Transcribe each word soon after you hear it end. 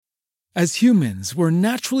As humans, we're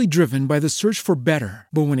naturally driven by the search for better.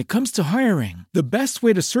 But when it comes to hiring, the best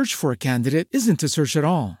way to search for a candidate isn't to search at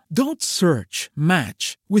all. Don't search,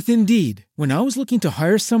 match with Indeed. When I was looking to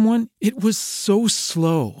hire someone, it was so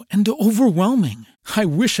slow and overwhelming. I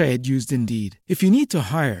wish I had used Indeed. If you need to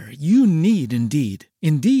hire, you need Indeed.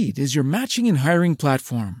 Indeed is your matching and hiring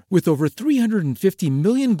platform with over 350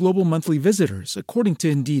 million global monthly visitors, according to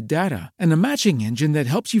Indeed data, and a matching engine that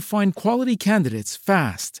helps you find quality candidates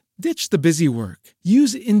fast. Ditch the busy work.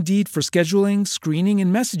 Use Indeed for scheduling, screening,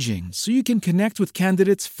 and messaging so you can connect with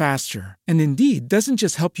candidates faster. And Indeed doesn't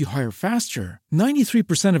just help you hire faster.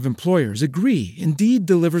 93% of employers agree Indeed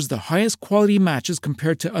delivers the highest quality matches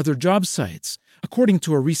compared to other job sites, according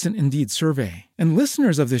to a recent Indeed survey. And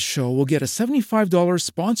listeners of this show will get a $75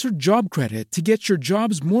 sponsored job credit to get your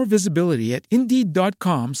jobs more visibility at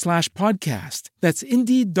Indeed.com/podcast. That's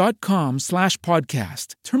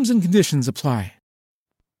Indeed.com/podcast. Terms and conditions apply.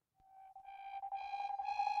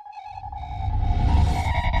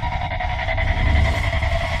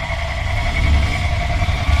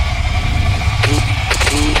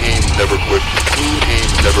 Never quit.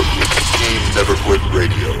 Never quit. Never quit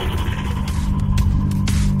radio.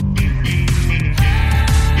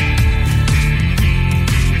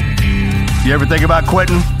 You ever think about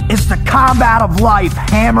quitting? It's the combat of life,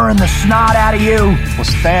 hammering the snot out of you. Well,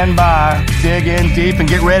 stand by, dig in deep, and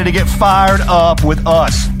get ready to get fired up with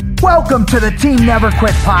us. Welcome to the Team Never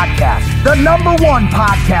Quit podcast, the #1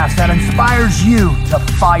 podcast that inspires you to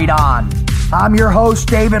fight on. I'm your host,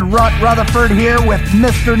 David Rutt Rutherford, here with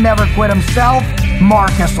Mr. Never Quit himself,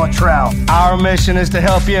 Marcus Luttrell. Our mission is to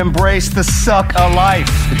help you embrace the suck of life,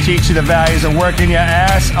 to teach you the values of working your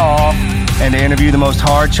ass off, and to interview the most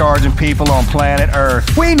hard-charging people on planet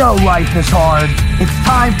Earth. We know life is hard. It's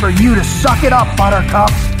time for you to suck it up,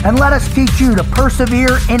 Buttercup, and let us teach you to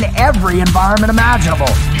persevere in every environment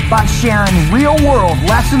imaginable by sharing real-world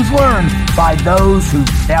lessons learned by those who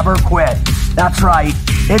never quit. That's right.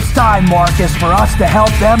 It's time, Marcus, for us to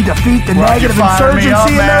help them defeat the negative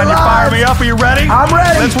insurgency in their lives. You fire me up. Are you ready? I'm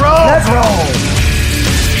ready. Let's roll. Let's roll.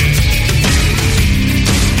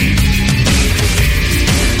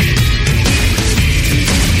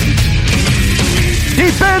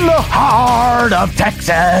 Deep in the heart of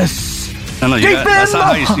Texas. No, that's not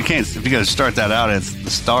how you can't. If you got to start that out, it's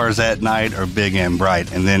the stars at night are big and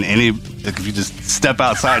bright, and then if you just step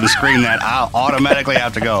outside and scream that, I'll automatically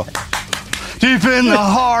have to go. Deep in the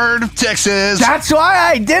heart of Texas. That's why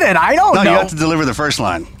I did it. I don't know. No, you have to deliver the first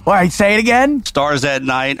line. All right, say it again. Stars at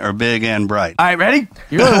night are big and bright. All right, ready?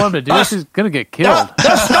 You really want him to do this? He's going to get killed.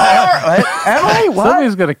 The star. Emily, what?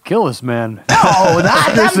 Somebody's going to kill this man. No,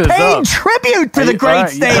 I'm paying tribute to the great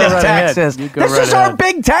state of Texas. This is our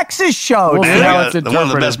big Texas show, We'll dude. see how it's One of the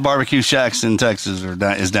interpreted. best barbecue shacks in Texas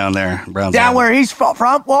is down there. Brownsville. Down where he's from?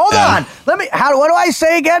 Well, hold on. What do I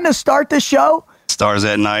say again to start the show? Stars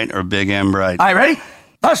at night are big and bright. All right, ready?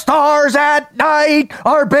 The stars at night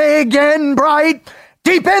are big and bright,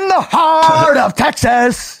 deep in the heart of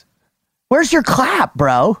Texas. Where's your clap,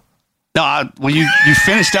 bro? No, you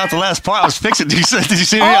finished out the last part. I was fixing. Did you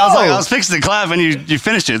see me? I was fixing the clap, and you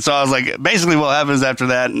finished it. So I was like, basically, what happens after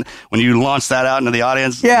that? When you launch that out into the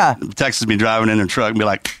audience, Texas be driving in a truck and be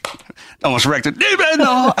like, almost wrecked it. Deep in the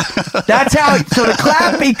heart. That's how. So the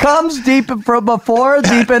clap becomes deep from before,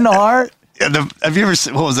 deep in the heart. Have you ever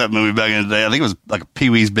seen, what was that movie back in the day? I think it was like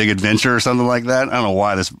Pee-wee's Big Adventure or something like that. I don't know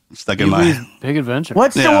why this stuck in my head. Big Adventure.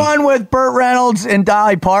 What's the one with Burt Reynolds and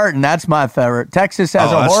Dolly Parton? That's my favorite. Texas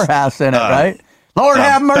has a whorehouse in it, right? Lord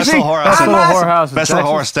have mercy. Best Little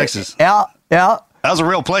Whorehouse, Texas. Yeah. That was a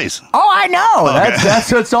real place. Oh, I know. Okay.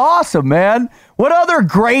 That's what's awesome, man. What other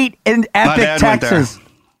great and epic Texas?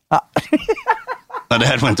 My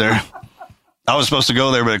dad went there. I was supposed to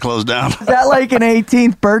go there, but it closed down. Is that like an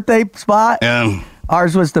 18th birthday spot? Yeah.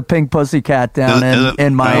 Ours was the Pink Pussycat down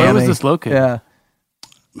in Miami. Where was this located? Yeah.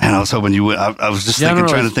 Man, I was hoping you would. I was just trying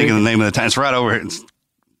to think of the name of the town. It's right over here.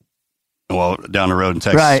 Down the road in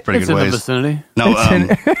Texas. Right. Pretty It's good in ways. the vicinity. No,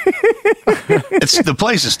 it's the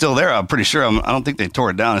place is still there. I'm pretty sure. I don't think they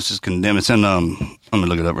tore it down. It's just condemned. It's in. Let me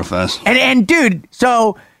look it up real fast. And dude,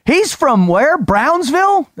 so he's from where?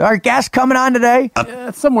 Brownsville? Our guest coming on today?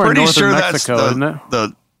 It's somewhere in northern Mexico, isn't it?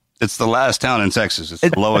 It's the last town in Texas. It's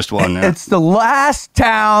the lowest one. Yeah. It's the last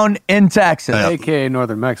town in Texas. Yeah. A.K.A.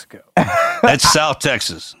 northern Mexico. It's South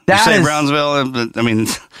Texas. You say Brownsville, I mean,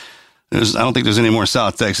 I don't think there's any more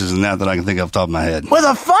South Texas than that I can think of off the top of my head.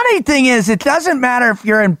 Well, the funny thing is, it doesn't matter if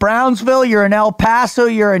you're in Brownsville, you're in El Paso,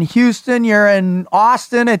 you're in Houston, you're in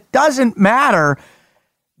Austin. It doesn't matter.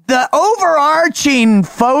 The overarching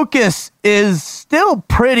focus is still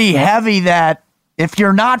pretty heavy that if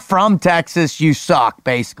you're not from Texas, you suck,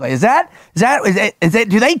 basically. Is it?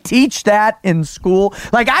 Do they teach that in school?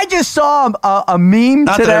 Like, I just saw a meme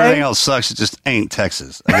Not today. That everything else sucks, it just ain't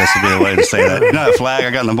Texas, I guess would be the way to say that. You know that flag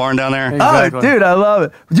I got in the barn down there? Exactly. Oh, dude, I love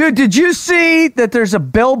it. Dude, did you see that there's a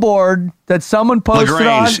billboard that someone posted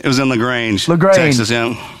LaGrange. on? It was in LaGrange, LaGrange. Texas,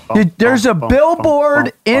 yeah. Dude, there's a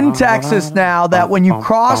billboard in Texas now that when you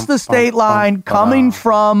cross the state line coming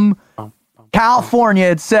from California,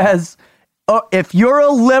 it says, if you're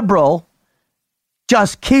a liberal,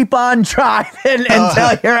 just keep on driving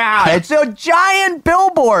until you're out. It's a giant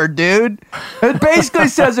billboard, dude. It basically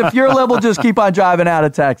says, if you're a liberal, just keep on driving out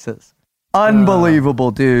of Texas.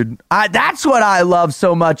 Unbelievable, dude. That's what I love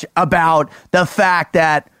so much about the fact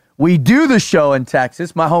that we do the show in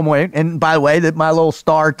Texas, my home way. And by the way, that my little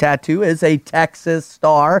star tattoo is a Texas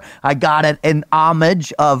star. I got it in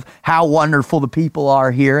homage of how wonderful the people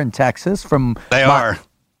are here in Texas. They are.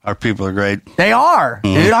 Our people are great. They are,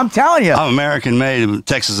 dude. I'm telling you. I'm American made,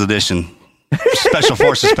 Texas edition. Special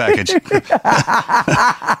Forces package.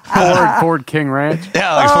 Ford King Ranch.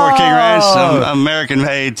 Yeah, like Ford King Ranch. American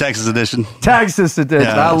made, Texas edition. Texas edition.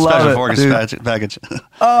 I love Special it. Forces package.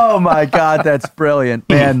 Oh my God, that's brilliant,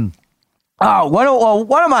 man. Oh,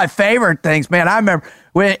 one of my favorite things, man. I remember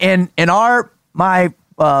when the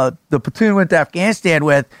platoon went to Afghanistan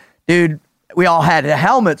with, dude. We all had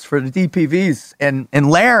helmets for the DPVs, and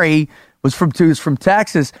Larry was from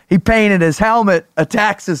Texas. He painted his helmet the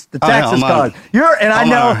Texas color.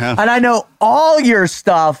 I know all your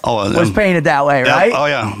stuff was painted that way, right? Oh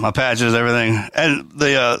yeah, my patches, everything, and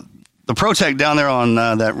the Protect down there on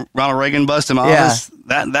that Ronald Reagan bust in my office.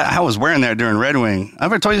 That I was wearing that during Red Wing. I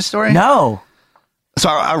ever told you the story? No. So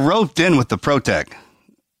I roped in with the Protect.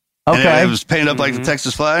 Okay. And it was painted up like the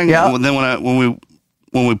Texas flag. Yeah. And then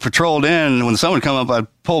when we patrolled in, when the sun would come up, I'd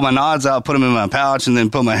pull my nods out, put them in my pouch, and then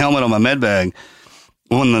put my helmet on my med bag.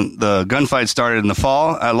 When the gunfight started in the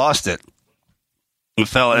fall, I lost it. It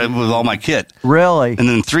fell with all my kit. Really? And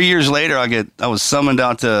then 3 years later, I was summoned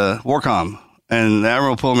out to Warcom, and the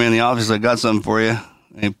Admiral pulled me in the office. I got something for you.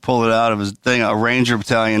 And he pulled it out of his thing. A Ranger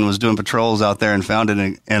battalion was doing patrols out there and found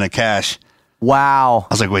it in a cache. Wow.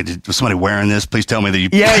 I was like, wait, was somebody wearing this? Please tell me that you...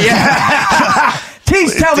 Yeah.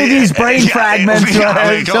 Please tell me these brain fragments.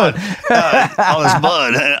 All this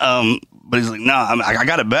blood. But he's like, no, I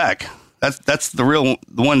got it back. That's the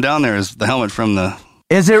one down there is the helmet from the...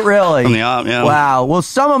 Is it really? From the op, yeah. Wow. Well,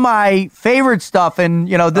 some of my favorite stuff, and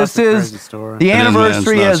this is the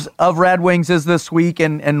anniversary of Red Wings is this week,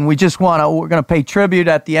 and we're going to pay tribute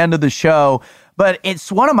at the end of the show. But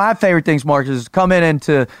it's one of my favorite things, Marcus, is come in and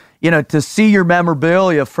to see your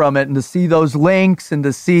memorabilia from it and to see those links and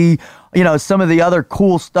to see, some of the other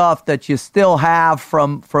cool stuff that you still have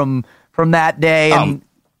from that day. And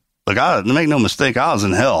look, make no mistake, I was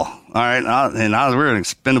in hell. All right. We were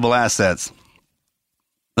expendable assets.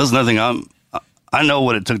 There's nothing I know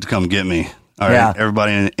what it took to come get me. All right. Yeah.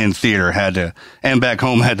 Everybody in theater had to, and back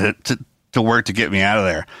home had to work to get me out of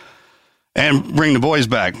there and bring the boys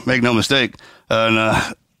back. Make no mistake.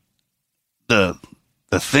 And, the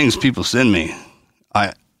things people send me,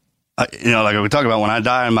 like we talk about when I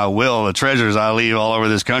die in my will, the treasures I leave all over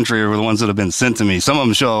this country are the ones that have been sent to me. Some of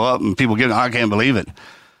them show up and people I can't believe it.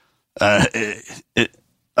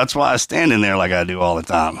 That's why I stand in there like I do all the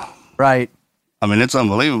time. Right. I mean, it's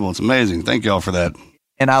unbelievable. It's amazing. Thank y'all for that.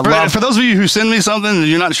 And for those of you who send me something and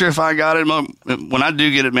you're not sure if I got it, when I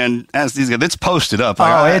do get it, man, ask these guys. It's posted up.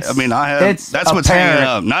 Like that's what's hanging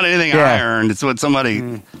up. Not anything I earned. It's what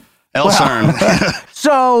somebody else earned.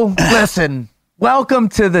 So, listen, welcome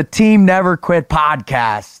to the Team Never Quit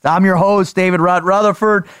podcast. I'm your host, David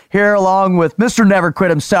Rutherford, here along with Mr. Never Quit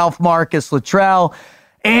himself, Marcus Luttrell.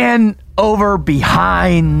 And over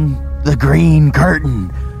behind the green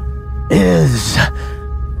curtain is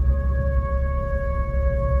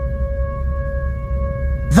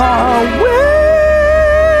the Wizard.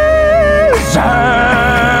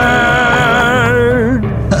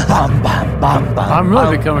 I'm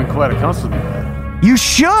really becoming quite accustomed to that. You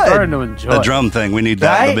should. Starting to enjoy the drum thing. We need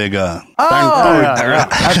that. Right? The big.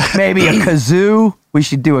 Maybe a kazoo. We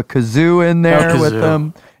should do a kazoo in there with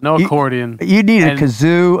them. No accordion. You need a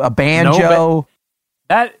kazoo, a banjo.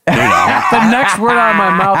 The next word out of my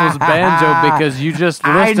mouth was banjo because you just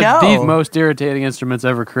listed the most irritating instruments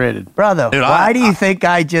ever created. Brother, why do you think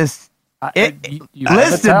I just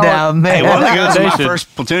listed them? Hey, one of the guys in my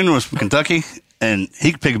first platoon was from Kentucky, and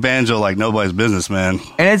he could pick a banjo like nobody's business, man.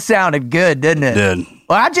 And it sounded good, didn't it? It did.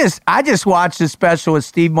 Well, I just watched a special with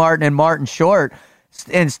Steve Martin and Martin Short,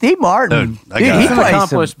 and Steve Martin, he's an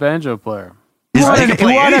accomplished banjo player. Yeah, won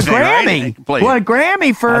a Grammy. Right? Won a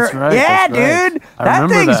Grammy for dude. That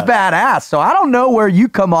thing's badass. So I don't know where you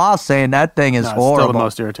come off saying that thing is horrible. It's still the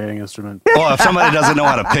most irritating instrument. Well, if somebody doesn't know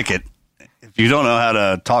how to pick it, if you don't know how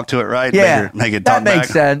to talk to it right, make it talk back. That makes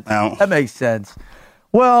sense. No. That makes sense.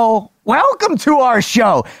 Well, welcome to our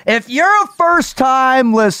show. If you're a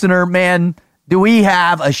first-time listener, man, do we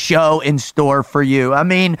have a show in store for you? I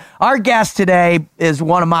mean, our guest today is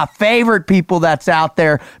one of my favorite people that's out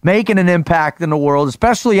there making an impact in the world,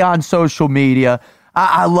 especially on social media.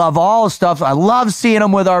 I love all the stuff. I love seeing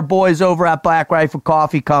him with our boys over at Black Rifle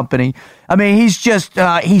Coffee Company. I mean, he's just,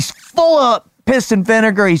 he's full of piss and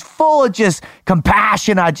vinegar. He's full of just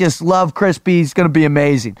compassion. I just love Crispy. He's going to be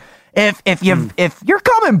amazing. If you're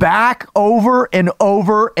coming back over and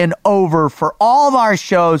over and over for all of our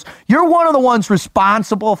shows, you're one of the ones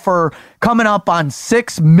responsible for coming up on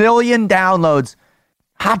 6 million downloads.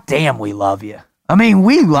 Hot damn, we love you. I mean,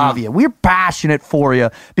 we love you. We're passionate for you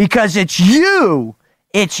because it's you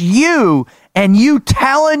and you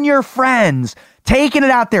telling your friends, taking it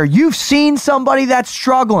out there. You've seen somebody that's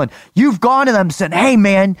struggling. You've gone to them and said, hey,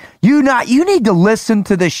 man, you need to listen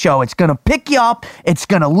to this show. It's going to pick you up. It's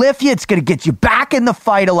going to lift you. It's going to get you back in the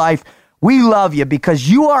fight of life. We love you because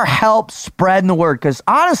you are help spreading the word. Because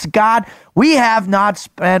honest to God, we have not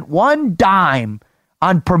spent one dime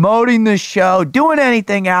on promoting this show, doing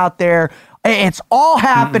anything out there. It's all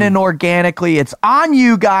happening organically. It's on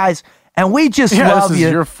you guys. And we just love you. This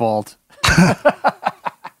is your fault.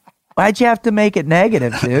 Why'd you have to make it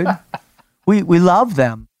negative, dude? We love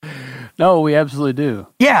them. No, we absolutely do.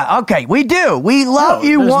 Yeah, okay, we do. We love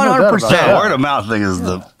you 100%. The word of mouth thing is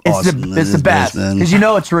it's the best because you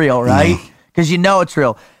know it's real, right? Because you know it's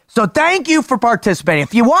real. So thank you for participating.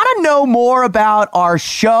 If you want to know more about our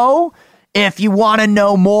show, if you want to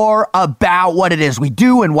know more about what it is we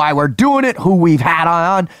do and why we're doing it, who we've had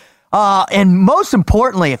on, and most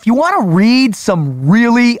importantly, if you want to read some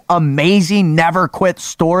really amazing Never Quit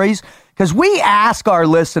stories, because we ask our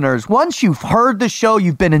listeners, once you've heard the show,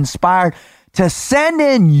 you've been inspired, to send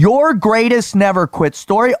in your greatest Never Quit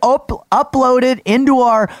story, upload it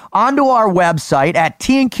onto our website at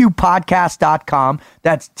tnqpodcast.com.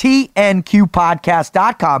 That's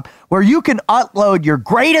tnqpodcast.com, where you can upload your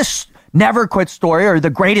greatest Never Quit story or the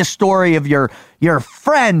greatest story of your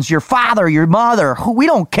friends, your father, your mother, who we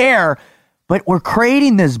don't care, but we're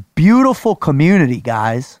creating this beautiful community,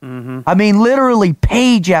 guys. I mean, literally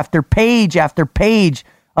page after page after page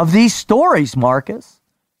of these stories, Marcus.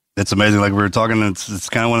 It's amazing. Like we were talking, it's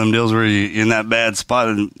kind of one of them deals where you're in that bad spot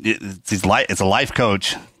and it's a life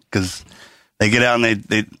coach because they get out and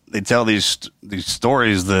they tell these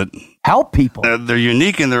stories that help people. They're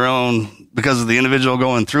unique in their own because of the individual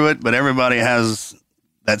going through it, but everybody has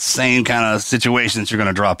that same kind of situation that you're going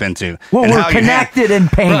to drop into. Well, we're connected in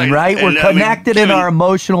pain, right? We're connected in our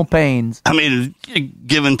emotional pains. I mean,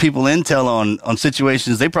 giving people intel on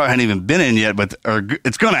situations they probably hadn't even been in yet, but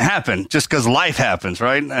it's going to happen just because life happens,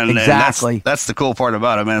 right? And exactly. And that's the cool part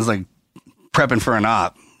about it, man. It's like prepping for an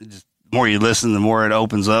op. The more you listen, the more it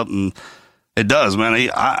opens up, and it does, man.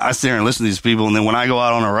 I sit here and listen to these people, and then when I go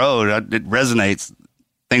out on the road, it resonates.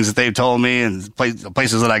 Things that they've told me and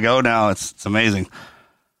places that I go now, it's amazing.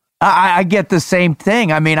 I get the same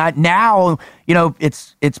thing. I mean, now,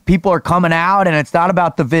 it's people are coming out and it's not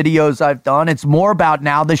about the videos I've done. It's more about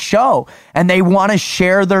now the show, and they want to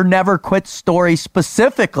share their Never Quit story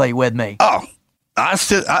specifically with me. Oh,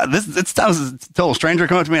 this sounds a total stranger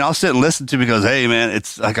come up to me and I'll sit and listen to because, hey, man,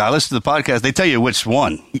 it's like I listen to the podcast. They tell you which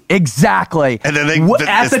one. Exactly. And then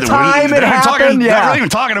at the time it happened, they're not even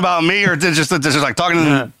talking about me or they're just like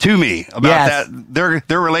talking to me about that,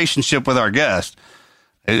 their relationship with our guest.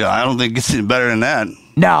 I don't think it's any better than that.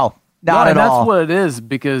 No, not at all. That's what it is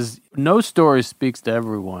because no story speaks to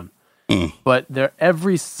everyone. But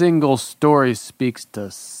every single story speaks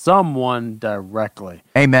to someone directly.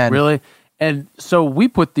 Amen. Really? And so we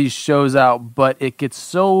put these shows out, but it gets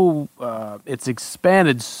so, it's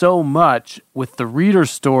expanded so much with the reader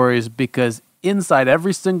stories because inside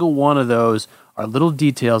every single one of those are little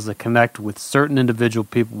details that connect with certain individual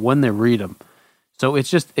people when they read them. So it's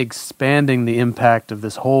just expanding the impact of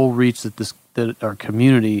this whole reach that our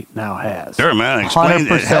community now has. Sure, man. Explain.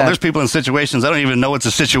 Hell, there's people in situations, I don't even know it's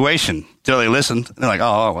a situation until they listen. They're like,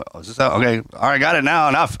 oh, is this out? Okay. All right, got it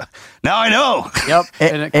now. Now I know. Yep.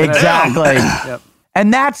 Exactly. Yep.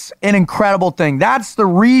 And that's an incredible thing. That's the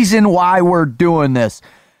reason why we're doing this.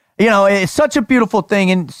 It's such a beautiful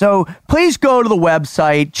thing. And so please go to the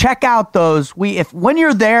website, check out those. When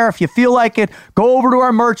you're there, if you feel like it, go over to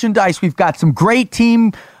our merchandise. We've got some great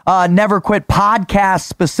team Never Quit podcast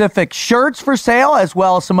specific shirts for sale, as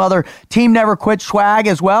well as some other Team Never Quit swag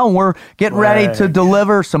as well. And we're getting ready to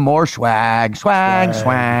deliver some more swag.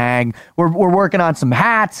 We're working on some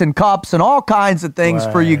hats and cups and all kinds of things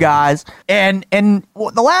for you guys. And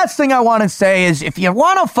the last thing I want to say is, if you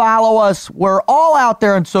want to follow us, we're all out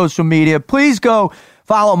there on social media. Please go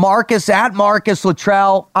follow Marcus at Marcus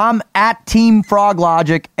Luttrell. I'm at Team Frog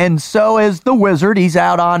Logic, and so is the Wizard. He's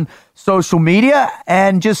out on social media,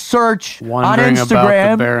 and just search on Instagram.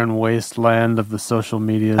 About the barren wasteland of the social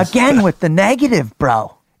medias. Again, with the negative,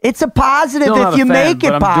 bro. It's a positive if you make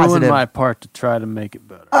it positive. I'm doing my part to try to make it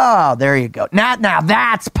better. Oh, there you go. Now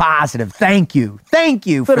that's positive. Thank you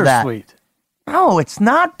for that. Bittersweet. No, it's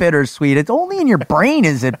not bittersweet. It's only in your brain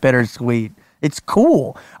is it bittersweet. It's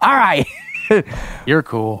cool. All right. You're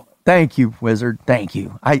cool. Thank you, Wizard. Thank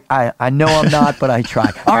you. I know I'm not, but I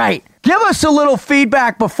try. All right. Give us a little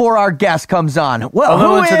feedback before our guest comes on. Well, a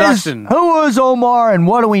little introduction. Who is Omar, and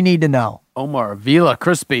what do we need to know? Omar Avila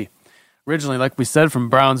Crispy. Originally, like we said, from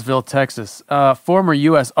Brownsville, Texas. Former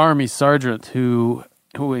U.S. Army sergeant who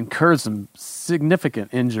incurred some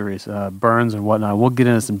significant injuries, burns and whatnot. We'll get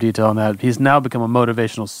into some detail on that. He's now become a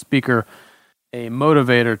motivational speaker, a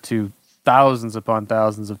motivator to thousands upon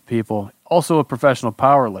thousands of people. Also a professional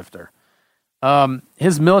power lifter.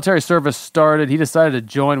 His military service started. He decided to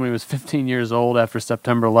join when he was 15 years old after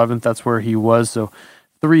September 11th. That's where he was. So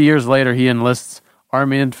 3 years later, he enlists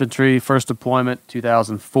Army Infantry, first deployment,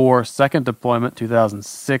 2004. Second deployment,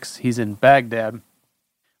 2006. He's in Baghdad,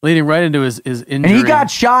 leading right into his injury. And he got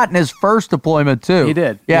shot in his first deployment, too. He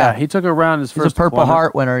did. Yeah, he took a round in his first deployment. He's a Purple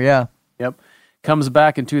Heart winner, yeah. Yep. Comes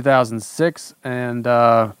back in 2006, and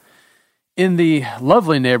in the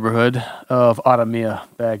lovely neighborhood of Adamia,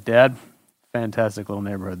 Baghdad. Fantastic little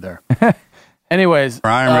neighborhood there. Anyways.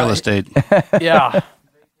 Prime real estate. Yeah.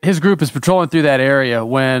 His group is patrolling through that area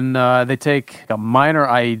when they take a minor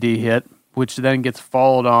IED hit, which then gets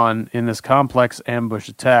followed on in this complex ambush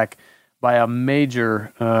attack by a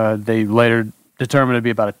major, they later determined to be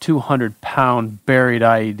about a 200-pound buried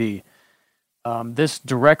IED. This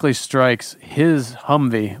directly strikes his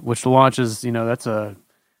Humvee, which launches, that's about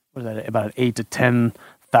an 8 to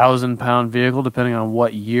 10,000 pound vehicle, depending on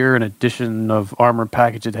what year and edition of armored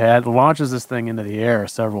package it had. Launches this thing into the air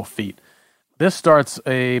several feet. This starts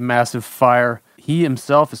a massive fire. He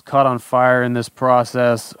himself is caught on fire in this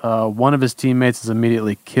process. One of his teammates is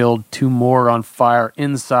immediately killed. 2 more on fire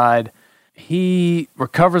inside. He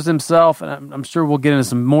recovers himself, and I'm sure we'll get into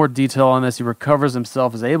some more detail on this. He recovers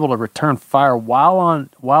himself, is able to return fire while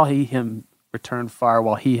he himself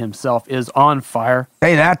is on fire.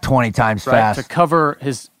 Say that 20 times fast. To cover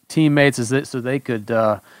his teammates so they could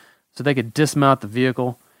dismount the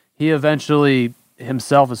vehicle. He eventually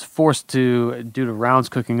himself is forced to, due to rounds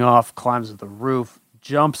cooking off, climbs to the roof,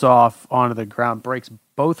 jumps off onto the ground, breaks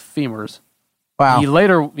both femurs. Wow. He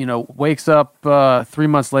later, wakes up 3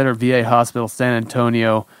 months later, VA Hospital, San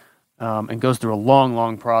Antonio, and goes through a long,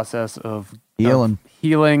 long process of healing.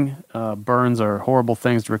 Burns are horrible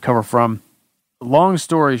things to recover from. Long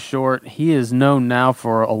story short, he is known now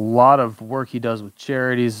for a lot of work he does with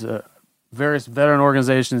charities, various veteran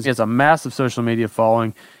organizations. He has a massive social media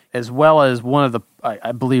following, as well as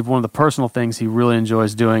I believe one of the personal things he really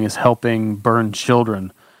enjoys doing is helping burned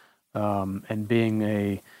children, and being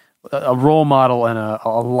a role model and a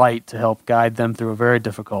light to help guide them through a very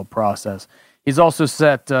difficult process. He's also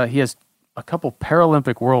he has a couple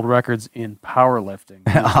Paralympic world records in powerlifting.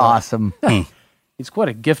 Awesome. He's quite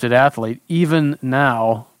a gifted athlete, even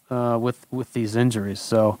now with these injuries.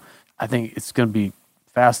 So I think it's going to be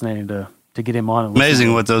fascinating to get him on.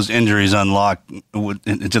 Amazing what those injuries unlock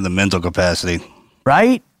into the mental capacity.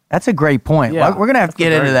 Right? That's a great point. Yeah, we're going to have to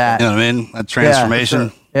get into that. You know what I mean? That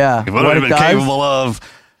transformation. Yeah. If what would have been capable of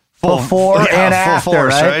before and after, full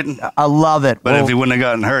force, right? I love it. But if he wouldn't have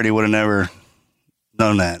gotten hurt, he would have never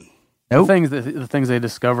known that. Nope. The things they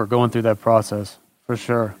discover going through that process, for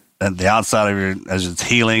sure. That the outside of as it's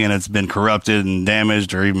healing and it's been corrupted and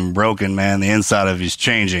damaged or even broken, man, the inside of you is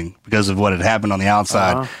changing because of what had happened on the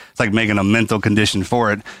outside. Uh-huh. It's like making a mental condition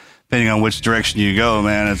for it. Depending on which direction you go,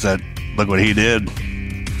 man, it's that, look what he did.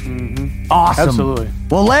 Mm-hmm. Awesome. Absolutely.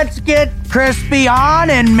 Well, let's get Crispy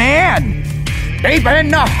on, and man, deep in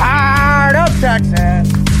the heart of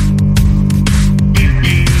Texas.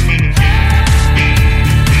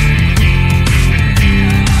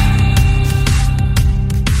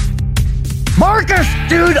 Marcus,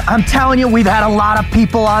 dude, I'm telling you, we've had a lot of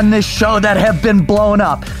people on this show that have been blown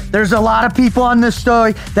up. There's a lot of people on this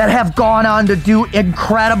story that have gone on to do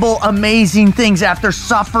incredible, amazing things after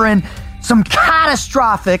suffering some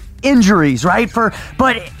catastrophic injuries, right?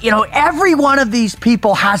 But you know, every one of these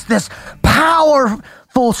people has this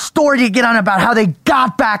powerful story to get on about how they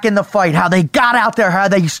got back in the fight, how they got out there, how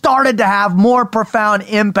they started to have more profound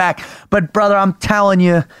impact. But brother, I'm telling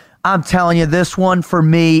you, this one for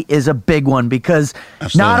me is a big one, because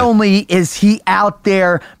not only is he out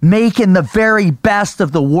there making the very best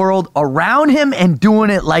of the world around him and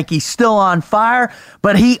doing it like he's still on fire,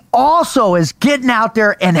 but he also is getting out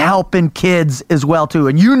there and helping kids as well, too.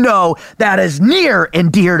 And you know that is near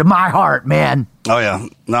and dear to my heart, man. Oh, yeah.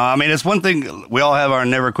 No, I mean, it's one thing. We all have our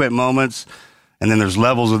never quit moments. And then there's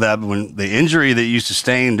levels of that. But when the injury that you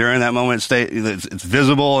sustain during that moment, it's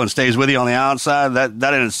visible and stays with you on the outside,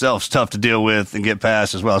 that in itself is tough to deal with and get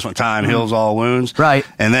past as well. That's when time heals all wounds. Right.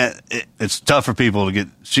 And it's tough for people to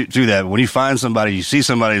shoot through that. But when you find somebody, you see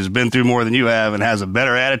somebody who's been through more than you have and has a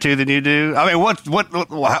better attitude than you do. I mean, what do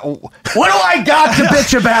I got to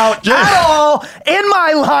bitch about at all in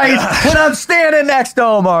my life when I'm standing next to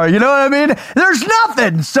Omar? You know what I mean? There's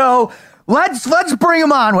nothing. So Let's bring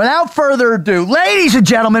him on without further ado. Ladies and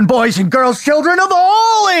gentlemen, boys and girls, children of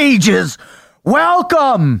all ages,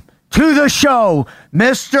 welcome to the show,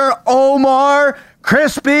 Mr. Omar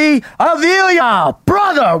Crispy Avila.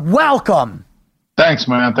 Brother, welcome. Thanks,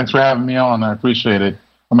 man. Thanks for having me on. I appreciate it.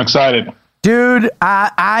 I'm excited. Dude,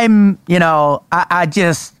 I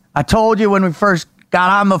told you when we first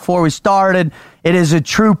got on before we started, it is a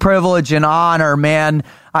true privilege and honor, man.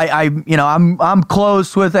 I'm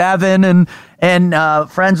close with Evan and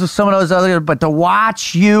friends with some of those others, but to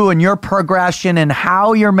watch you and your progression and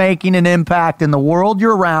how you're making an impact in the world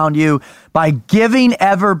you're around you by giving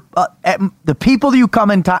the people that you come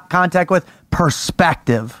in contact with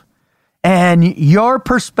perspective. And your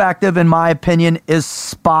perspective, in my opinion, is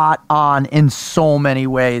spot on in so many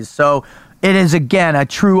ways. So it is, again, a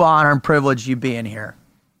true honor and privilege you being here.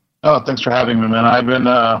 Oh, thanks for having me, man. I've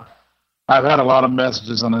had a lot of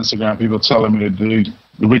messages on Instagram, people telling me to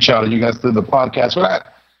reach out to you guys through the podcast. But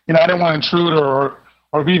I didn't want to intrude or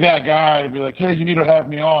be that guy and be like, hey, you need to have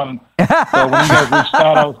me on. So when you guys reached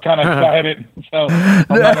out, I was kind of excited. So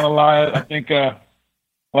I'm not gonna lie, I think a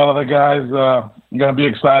lot of the guys are gonna be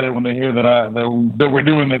excited when they hear that we're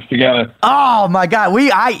doing this together. Oh my God,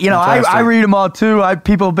 I read them all too.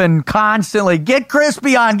 People have been constantly get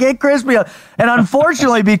Crispy on, and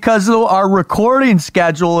unfortunately, because our recording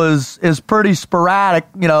schedule is pretty sporadic.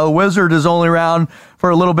 Wizard is only around for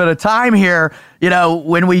a little bit of time here.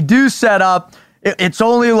 When we do set up, it's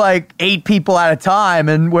only like 8 people at a time,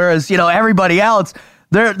 and whereas everybody else,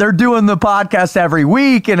 They're doing the podcast every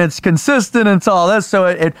week, and it's consistent and it's all this.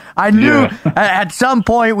 So I knew at some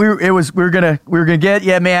point we were gonna get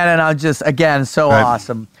you, man. And I'm just, again, so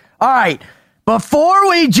awesome. All right, before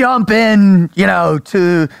we jump in,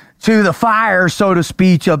 to the fire, so to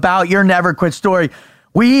speak, about your never quit story,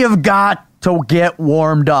 we have got to get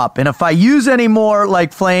warmed up. And if I use any more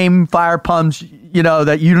like flame fire pumps,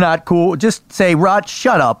 that you're not cool, just say, Rut,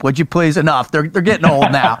 shut up, would you please? Enough. They're getting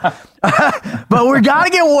old now. But we got to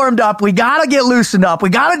get warmed up. We got to get loosened up. We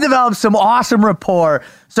got to develop some awesome rapport.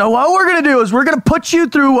 So what we're going to do is we're going to put you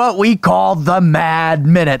through what we call the Mad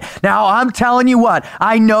Minute. Now, I'm telling you what,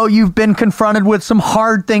 I know you've been confronted with some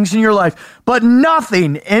hard things in your life, but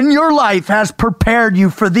nothing in your life has prepared you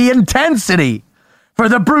for the intensity, for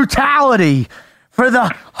the brutality, for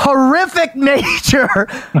the horrific nature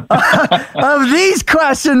of these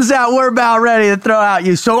questions that we're about ready to throw at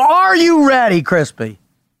you. So are you ready, Crispy?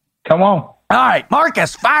 Come on. All right,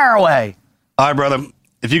 Marcus, fire away. All right, brother.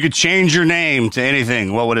 If you could change your name to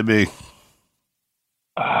anything, what would it be?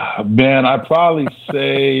 Man, I'd probably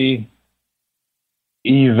say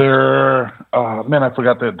either, I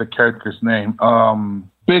forgot the character's name.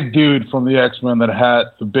 Big dude from the X-Men that had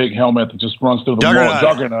the big helmet that just runs through the wall.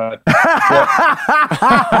 Juggernaut.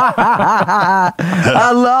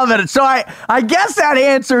 I love it. So I guess that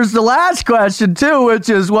answers the last question too, which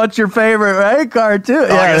is what's your favorite cartoon?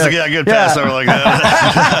 Oh, I guess I get a good pass over like that.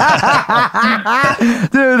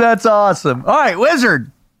 Dude, that's awesome. All right,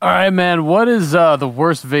 Wizard. All right, man. What is the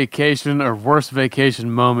worst vacation or worst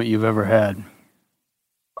vacation moment you've ever had?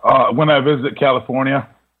 When I visited California.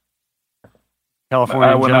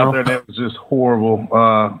 I went out there and it was just horrible.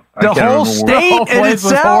 The whole state in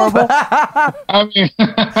itself? I mean,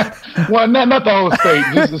 well, not the whole state,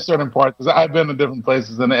 just a certain part. Because I've been to different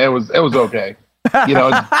places and it was okay.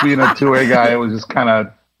 Being a two-way guy, it was just kind of,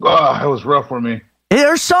 it was rough for me.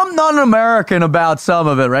 There's something un-American about some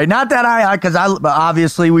of it, right? Not that because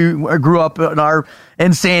obviously we grew up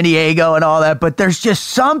in San Diego and all that, but there's just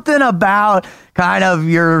something about kind of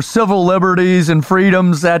your civil liberties and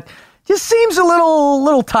freedoms that just seems a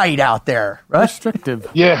little tight out there, right? Restrictive.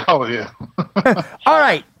 Yeah. Oh, yeah. All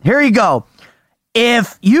right, here you go.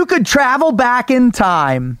 If you could travel back in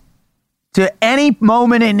time to any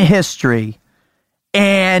moment in history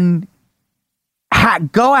and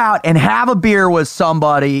go out and have a beer with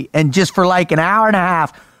somebody and just for like an hour and a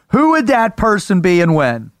half, who would that person be and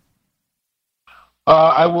when?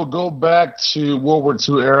 I will go back to World War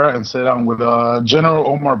II era and sit down with General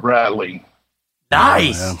Omar Bradley.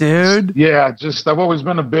 Nice, dude. Yeah, I've always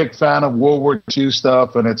been a big fan of World War II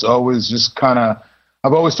stuff, and it's always just kind of.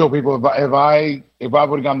 I've always told people if I would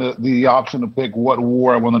have gotten the option to pick what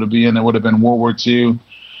war I wanted to be in, it would have been World War II.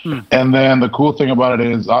 And then the cool thing about it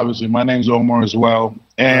is, obviously, my name's Omar as well,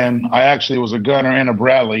 and I actually was a gunner and a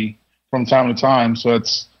Bradley from time to time. So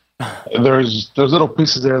there's little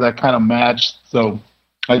pieces there that kind of matched. So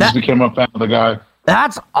I just became a fan of the guy.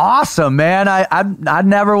 That's awesome, man. I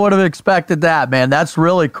never would have expected that, man. That's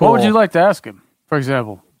really cool. What would you like to ask him, for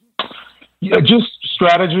example? Yeah, just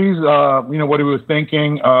strategies. What he was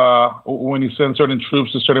thinking when he sent certain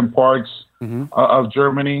troops to certain parts of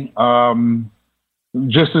Germany.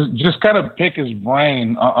 Just kind of pick his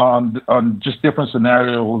brain on just different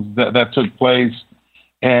scenarios that took place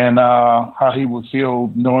and how he would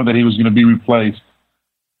feel knowing that he was going to be replaced.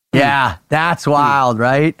 Yeah, that's wild,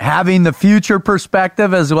 right? Having the future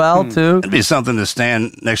perspective as well, too. It'd be something to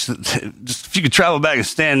stand next to, just if you could travel back and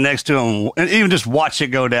stand next to him and even just watch it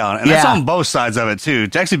go down. And that's on both sides of it, too.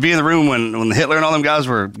 To actually be in the room when Hitler and all them guys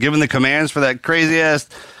were giving the commands for that crazy ass.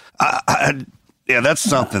 Yeah, that's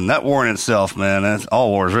something. That war in itself, man. That's all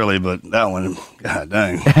wars, really, but that one, god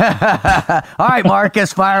dang. All right,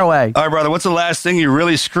 Marcus, fire away. All right, brother, what's the last thing you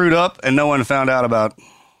really screwed up and no one found out about?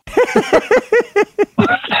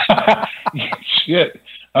 Shit.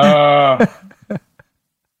 Until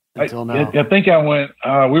now. I think I went,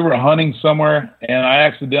 we were hunting somewhere, and I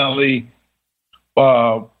accidentally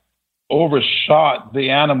overshot the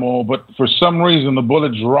animal, but for some reason the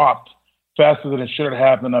bullet dropped faster than it should have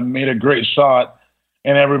happened. I made a great shot,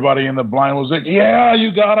 and everybody in the blind was like, yeah,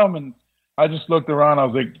 you got him. And I just looked around. I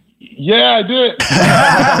was like, yeah, I did.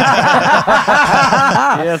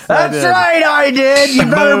 Yes, That's right, I did. You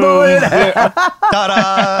better believe it.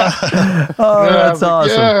 Ta-da! Oh, that's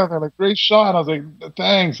awesome. Yeah, they're like, great shot. I was like,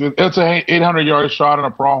 thanks. It's an 800-yard shot on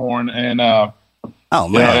a pronghorn, and oh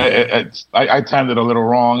man, I timed it a little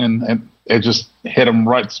wrong, and it just hit him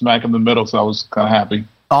right smack in the middle. So I was kind of happy.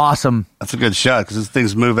 Awesome. that's a good shot because these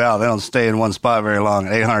things move out. They don't stay in one spot very long.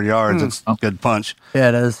 At 800 yards, it's a good punch. Yeah,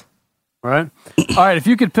 it is. Right? All right, if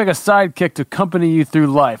you could pick a sidekick to accompany you through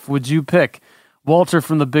life, would you pick Walter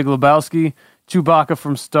from The Big Lebowski, Chewbacca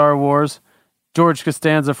from Star Wars, George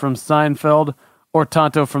Costanza from Seinfeld, or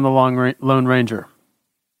Tonto from The Lone Ranger?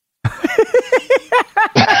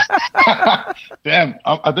 Damn,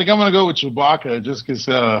 I think I'm going to go with Chewbacca just because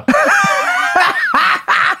I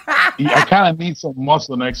kind of need some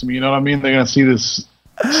muscle next to me. You know what I mean? They're going to see this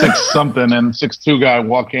 6'something and 6'2" guy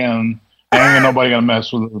walk in. Ain't nobody going to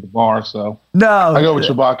mess with the bar. So no, I go with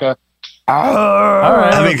Chewbacca. All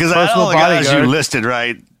right. I mean, because all the guys bodyguard. you listed,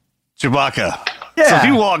 right? Chewbacca. Yeah. So if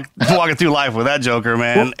you walking through life with that Joker,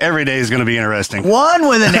 man, every day is going to be interesting. one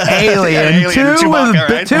with an alien, two with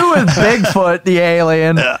Bigfoot, the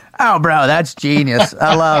alien. Yeah. Oh, bro, that's genius.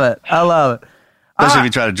 I love it. I love it. Especially if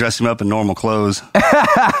you try to dress him up in normal clothes.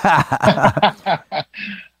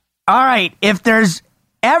 All right, if there's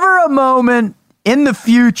ever a moment in the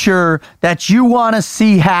future that you want to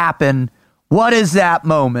see happen, what is that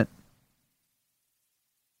moment?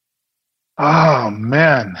 Oh,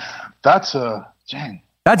 man. That's a big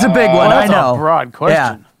one, That's I know. a broad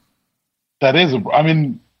question. That is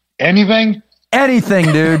anything? Anything,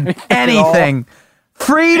 dude. Anything.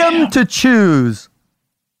 Freedom to choose.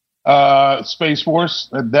 Space Force.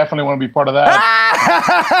 I definitely want to be part of that.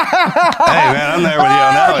 Hey, man, I'm there with you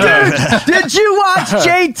on that one. Did you watch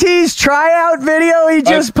JT's tryout video he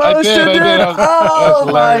just posted? I did. Oh,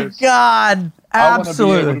 That's my hilarious. God. I want to be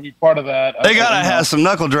able Absolutely. to be part of that. They got to have some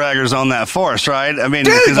knuckle draggers on that force, right? I mean,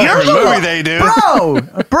 Dude, because every movie they do.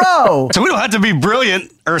 Bro. So we don't have to be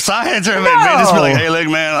brilliant or science or anything. Man, just be like, hey, look,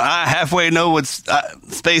 man, I halfway know what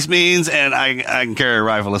space means, and I can carry a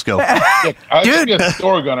rifle. Let's go. I should be a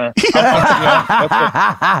door gunner.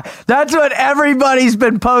 That's what everybody's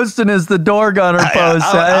been posting is the door gunner post.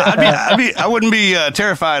 I wouldn't be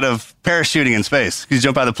terrified of parachuting in space. You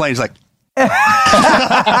jump out of the plane, it's like, I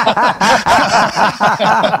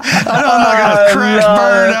know I'm not going to crash,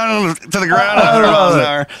 burn down to the ground at 100 miles an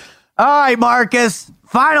hour. All right, Marcus,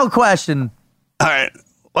 final question. All right.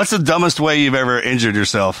 What's the dumbest way you've ever injured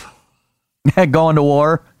yourself? Going to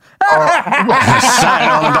war. Sign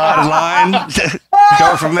on the dotted line.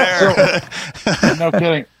 Go from there. No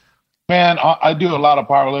kidding. Man, I do a lot of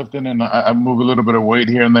powerlifting, and I move a little bit of weight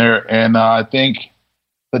here and there. And I think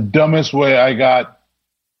the dumbest way I got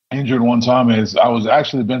injured one time is I was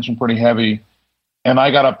actually benching pretty heavy, and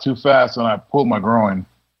I got up too fast, and I pulled my groin.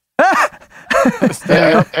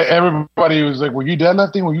 Everybody was like, "Were you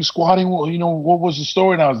deadlifting? Were you squatting? You know, what was the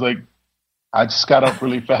story?" And I was like, "I just got up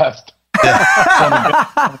really fast."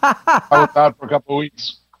 I was out for a couple of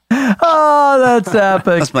weeks. Oh, that's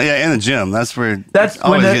epic. In the gym. That's where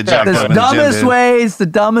when the dumbest ways, the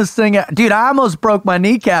dumbest thing. Dude, I almost broke my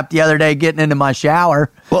kneecap the other day getting into my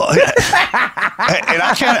shower. Well, and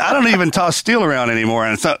I don't even toss steel around anymore,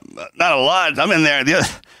 and it's not a lot. I'm in there. You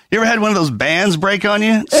ever had one of those bands break on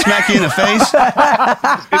you, smack you in the face?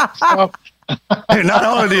 Dude, not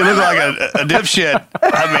only do you look like a dipshit,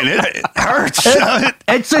 I mean, it hurts.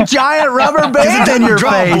 It's a giant rubber band in your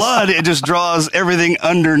face. Blood, it just draws everything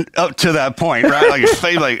up to that point, right? Like your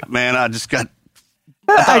face, like, man, I thought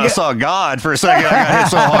I saw God for a second. I got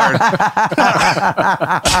hit so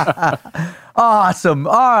hard. Awesome.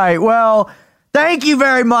 All right. Well, thank you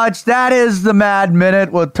very much. That is the Mad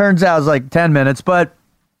Minute. Well, it turns out it's like 10 minutes, but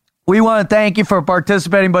we want to thank you for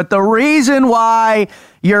participating. But the reason why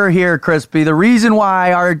you're here, Crispy, the reason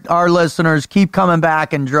why our listeners keep coming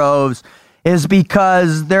back in droves is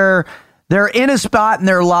because they're in a spot in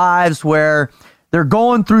their lives where they're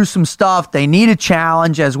going through some stuff. They need a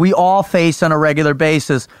challenge, as we all face on a regular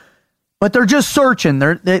basis, but they're just searching.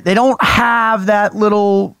 They don't have that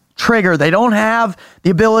little trigger. They don't have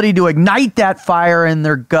the ability to ignite that fire in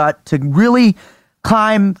their gut to really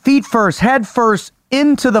climb feet first, head first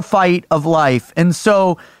into the fight of life. And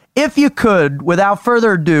so if you could, without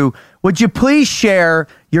further ado, would you please share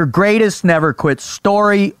your greatest never quit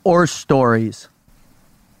story or stories?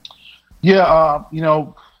 Yeah,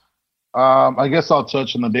 I guess I'll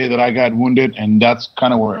touch on the day that I got wounded, and that's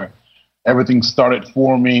kind of where everything started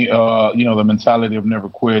for me. The mentality of never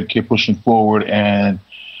quit, keep pushing forward, and,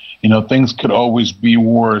 things could always be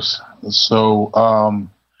worse. So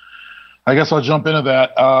I guess I'll jump into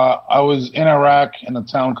that. I was in Iraq in a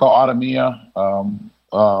town called Adamiyah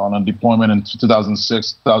on a deployment in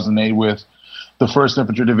 2006, 2008 with the 1st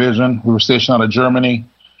Infantry Division. We were stationed out of Germany.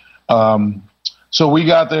 So we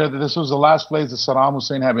got there. This was the last place that Saddam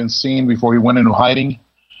Hussein had been seen before he went into hiding.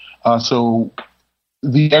 So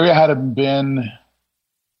the area hadn't been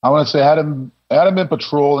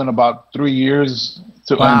patrolled in about 3 years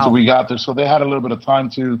until we got there. So they had a little bit of time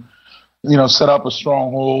to set up a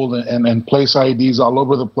stronghold and place IEDs all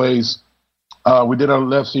over the place. We did a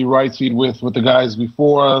left seat, right seat with the guys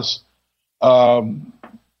before us. I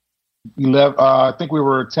think we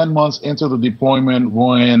were 10 months into the deployment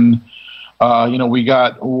when, we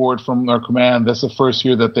got award from our command. That's the first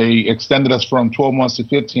year that they extended us from 12 months to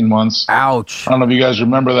 15 months. Ouch. I don't know if you guys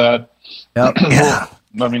remember that. Yep. Yeah.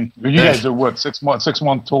 I mean, you guys did what, 6 month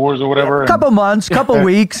tours or whatever? Couple months, couple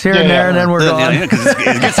weeks here and there, and then we're gone. Yeah, 'cause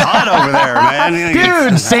it gets hot over there, man.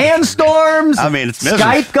 Dude, sandstorms. I mean, it's miserable.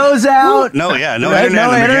 Skype goes out. No internet right? in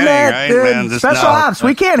the beginning, right, dude. man? Special ops,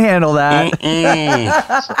 we can't handle that.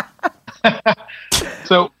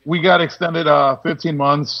 So we got extended 15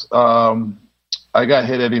 months. I got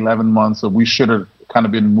hit at 11 months, so we should have kind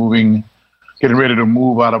of been getting ready to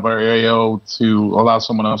move out of our AO to allow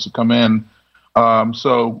someone else to come in.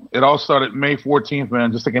 So it all started May 14th,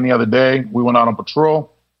 man, just like any other day. We went out on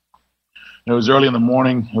patrol. It was early in the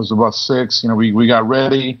morning. It was about 6. We got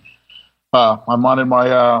ready. I mounted my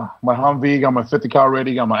Humvee, got my 50 cal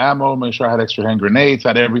ready, got my ammo, made sure I had extra hand grenades,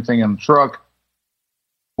 had everything in the truck.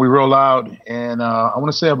 We roll out, and I want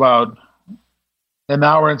to say about an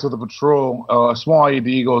hour into the patrol, a small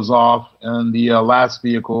IED goes off, and the last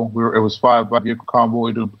vehicle, it was 5-vehicle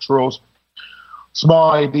convoy doing patrols.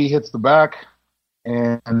 Small IED hits the back,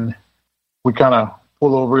 and we kind of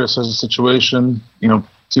pull over, assess the situation,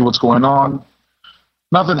 see what's going on.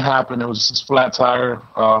 Nothing happened. It was just flat tire,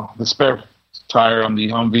 the spare tire on the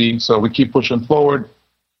Humvee. So we keep pushing forward.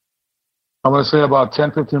 I'm going to say about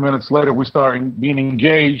 10, 15 minutes later, we start being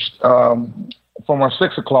engaged from our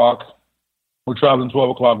 6 o'clock. We're traveling 12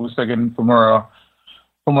 o'clock. We're taking from our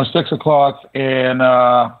 6 o'clock, and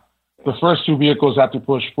the first 2 vehicles had to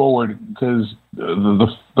push forward because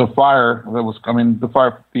the fire that was coming, the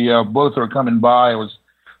bullets that were coming by was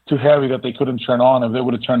too heavy that they couldn't turn on. If they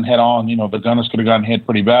would have turned head on, the gunners could have gotten hit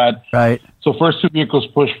pretty bad. Right. So first 2 vehicles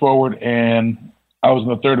pushed forward, and I was in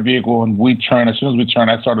the 3rd vehicle, and we turned. As soon as we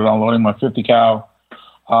turned, I started unloading my 50 cal.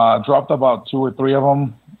 Dropped about 2 or 3 of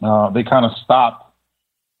them. They kind of stopped.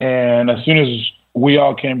 And as soon as we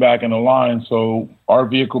all came back in the line, so our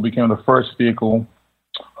vehicle became the first vehicle,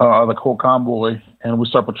 the whole convoy, and we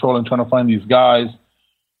start patrolling, trying to find these guys.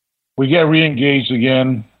 we get re-engaged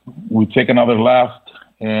again. We take another left,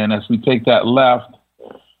 and as we take that left,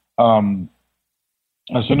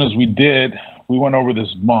 as soon as we did, we went over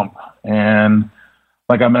this bump. And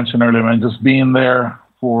like I mentioned earlier, man, just being there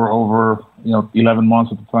for over 11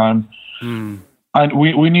 months at the time,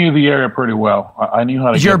 we knew the area pretty well. I knew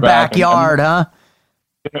how to get your back. Backyard, huh?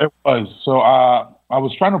 It was. So I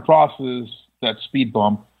was trying to process that speed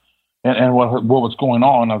bump and what was going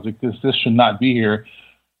on. I was like, this should not be here.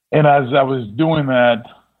 And as I was doing that,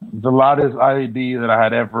 the loudest IED that I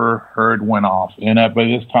had ever heard went off. And by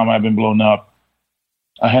this time, I've been blown up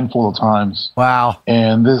a handful of times. Wow.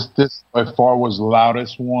 And this by far was the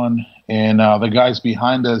loudest one. And the guys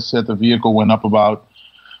behind us said the vehicle went up about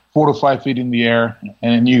 4 to 5 feet in the air.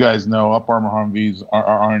 And you guys know Up Armor Humvees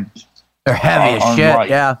aren't. They're heavy as shit, right.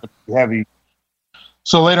 yeah. Heavy.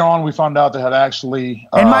 So later on, we found out they had actually.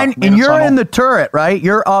 And you're in the turret, right?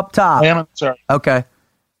 You're up top. I am in the turret. Okay.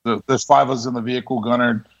 There's 5 of us in the vehicle: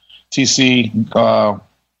 gunner, TC, the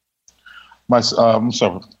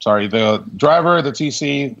driver, the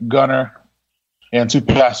TC, gunner, and 2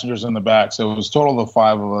 passengers in the back. So it was a total of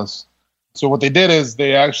 5 of us. So what they did is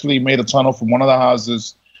they actually made a tunnel from one of the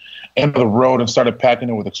houses into the road and started packing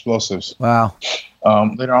it with explosives. Wow.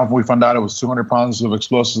 Later on, we found out it was 200 pounds of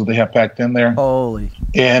explosives that they had packed in there. Holy.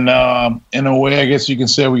 And in a way, I guess you can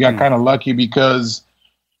say we got kind of lucky because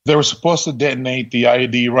they were supposed to detonate the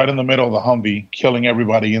IED right in the middle of the Humvee, killing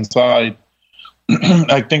everybody inside.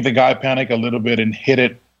 I think the guy panicked a little bit and hit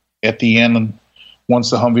it at the end once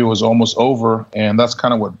the Humvee was almost over, and that's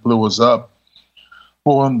kind of what blew us up.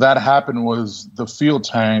 But when that happened was the fuel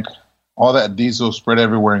tank, all that diesel spread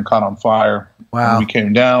everywhere and caught on fire. Wow. When we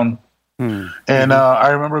came down. And I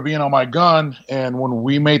remember being on my gun, and when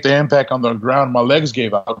we made the impact on the ground, my legs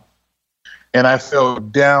gave out, and I fell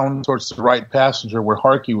down towards the right passenger where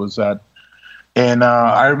Harkey was at. And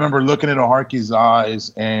I remember looking into Harkey's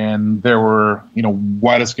eyes, and they were,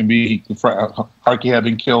 white as can be. Harkey had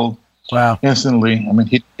been killed instantly. I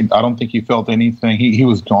mean, I don't think he felt anything. He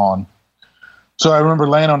was gone. So I remember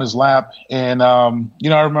laying on his lap, and,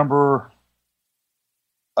 I remember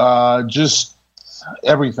just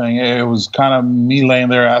everything. It was kind of me laying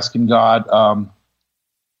there asking God,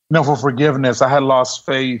 for forgiveness. I had lost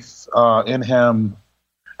faith in him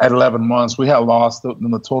at 11 months. We had lost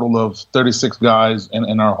in the total of 36 guys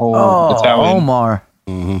in our whole battalion. Omar.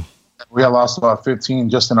 Mm-hmm. We had lost about 15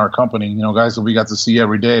 just in our company, guys that we got to see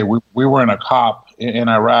every day. We were in a COP in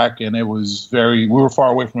Iraq, and it was we were far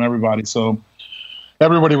away from everybody. So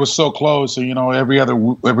everybody was so close. So, every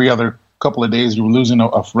other couple of days you were losing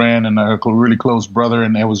a friend and a really close brother.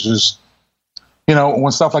 And it was just,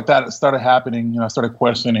 when stuff like that started happening, I started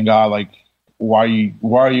questioning God, like, why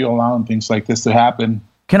are you allowing things like this to happen?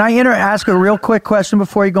 Can I ask a real quick question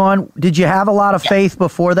before you go on? Did you have a lot of faith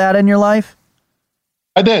before that in your life?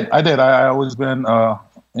 I did. I always been,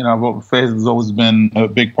 faith has always been a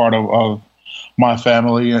big part of my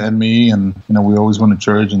family and me. And, we always went to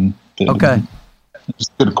church and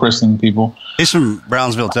just good Christian people. He's from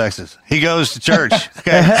Brownsville, Texas. He goes to church.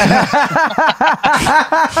 Okay. Dude,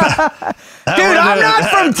 I'm not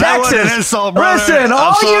from Texas. That wasn't an insult, brother. Listen,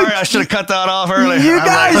 I'm sorry. I should have cut that off earlier. You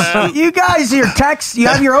guys, you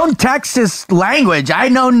have your own Texas language. I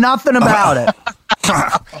know nothing about it.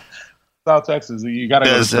 South Texas, you got to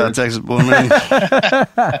go to church. Texas woman.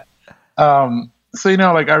 So,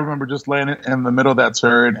 I remember just laying in the middle of that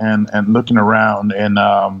turret and looking around, and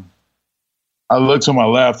I looked to my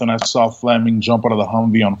left and I saw Fleming jump out of the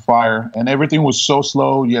Humvee on fire, and everything was so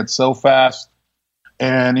slow yet so fast.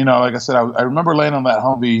 And, like I said, I remember laying on that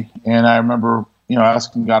Humvee, and I remember,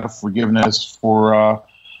 asking God for forgiveness for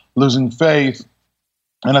losing faith.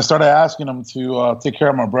 And I started asking him to take care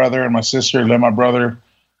of my brother and my sister, let my brother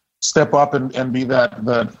step up and be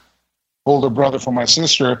that older brother for my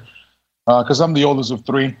sister, because I'm the oldest of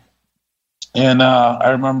 3. And I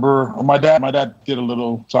remember my dad did a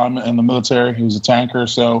little time in the military. He was a tanker.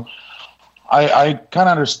 So I kind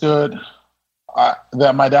of understood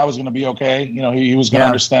that my dad was going to be okay. He was going to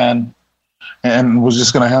understand and was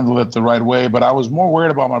just going to handle it the right way. But I was more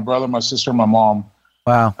worried about my brother, my sister, and my mom.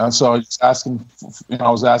 Wow. And so I was asking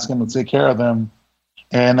him to take care of them.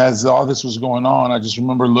 And as all this was going on, I just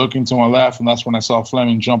remember looking to my left, and that's when I saw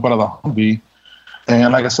Fleming jump out of the Humvee.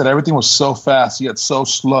 And like I said, everything was so fast, yet so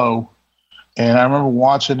slow. And I remember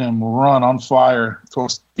watching him run on fire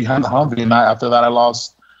behind the Humvee. And after that, I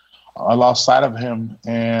lost sight of him.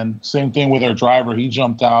 And same thing with our driver. He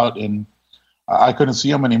jumped out, and I couldn't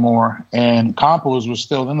see him anymore. And Campos was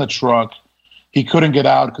still in the truck. He couldn't get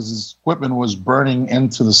out because his equipment was burning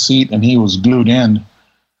into the seat, and he was glued in.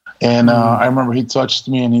 And I remember he touched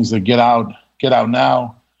me, and he's like, "Get out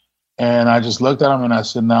now." And I just looked at him and I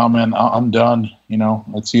said, "No, man, I'm done. You know,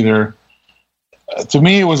 it's either." To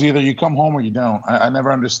me, it was either you come home or you don't. I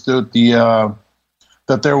never understood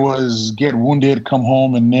that there was get wounded, come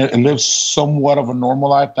home, and live somewhat of a normal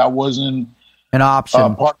life. That wasn't an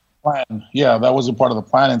option. Part of the plan. Yeah, that wasn't part of the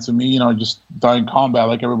plan. And to me, just die in combat,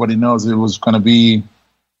 like everybody knows, it was going to be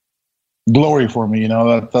glory for me.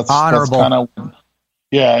 That's honorable. That's kind of,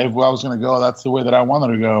 yeah. If I was going to go, that's the way that I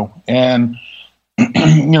wanted to go. And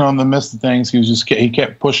in the midst of things, he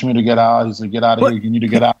kept pushing me to get out. He said, "Get out of here! You need to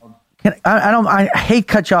get out." I hate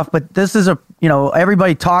cut you off, but this is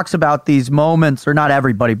everybody talks about these moments, or not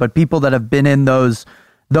everybody, but people that have been in those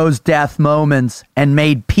death moments and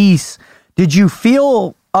made peace. Did you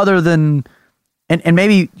feel other than, and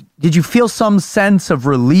maybe, did you feel some sense of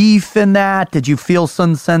relief in that? Did you feel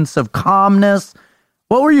some sense of calmness?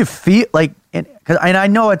 What were you feel like? And I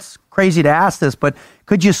know it's crazy to ask this, but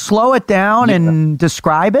could you slow it down and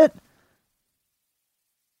describe it?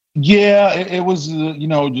 Yeah, it was,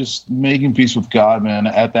 just making peace with God, man.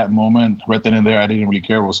 At that moment, right then and there, I didn't really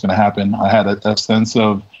care what was going to happen. I had a sense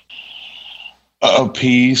of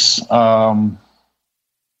peace and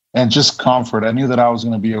just comfort. I knew that I was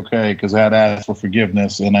going to be okay because I had asked for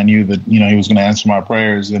forgiveness, and I knew that, he was going to answer my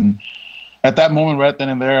prayers. And at that moment, right then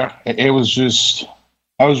and there, it was just,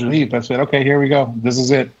 I was relieved. I said, okay, here we go. This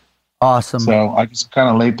is it. Awesome. So I just kind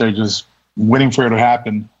of laid there just waiting for it to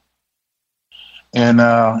happen. And,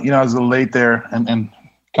 I was late there, and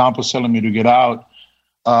Comp was telling me to get out.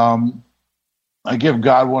 I give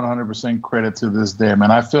God 100% credit to this day,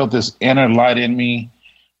 man. I felt this inner light in me,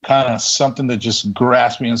 kind of something that just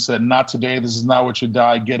grasped me and said, "Not today. This is not what you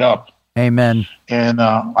die. Get up." Amen. And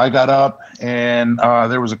I got up, and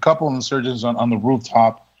there was a couple of insurgents on the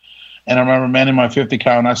rooftop. And I remember manning my 50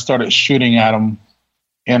 cal, and I started shooting at them.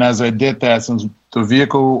 And as I did that, since the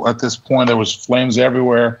vehicle at this point, there was flames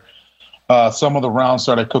everywhere, some of the rounds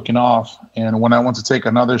started cooking off. And when I went to take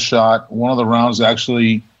another shot, one of the rounds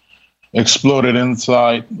actually exploded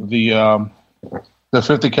inside the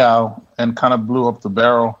 50 cal and kind of blew up the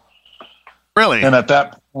barrel. Really? And at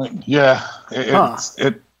that point, yeah,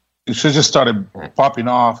 it just started popping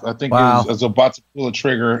off. I think Wow. it was about to pull the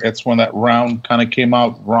trigger. It's when that round kind of came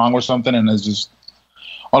out wrong or something. And it's just,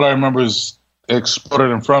 all I remember is it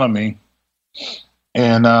exploded in front of me.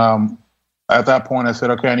 And at that point, I said,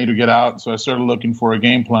 okay, I need to get out. So I started looking for a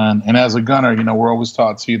game plan. And as a gunner, we're always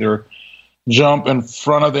taught to either jump in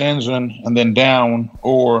front of the engine and then down,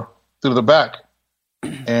 or through the back.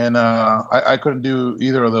 And I couldn't do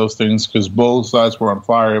either of those things because both sides were on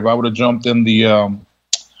fire. If I would have jumped in the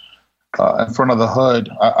in front of the hood,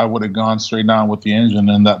 I would have gone straight down with the engine,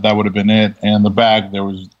 and that would have been it. And the back, there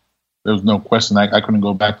was no question. I couldn't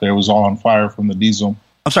go back there. It was all on fire from the diesel.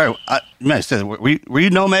 I'm sorry. Were you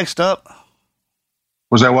Nomexed up?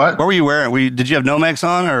 Was that what? What were you wearing? Did you have Nomex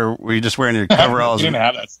on, or were you just wearing your coveralls? You didn't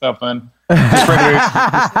have that stuff on. Yeah,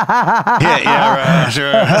 right,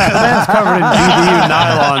 sure. Man's covered in BDU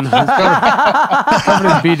nylon. It's covered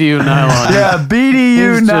in BDU nylon. Yeah,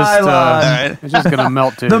 BDU He's nylon. It's just gonna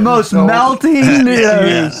melt too. The most melting.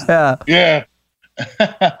 Yeah. Yeah.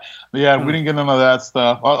 Yeah, we didn't get none of that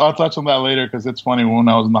stuff. I'll touch on that later because it's funny when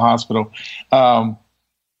I was in the hospital.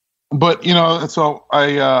 But so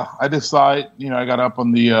I decide, I got up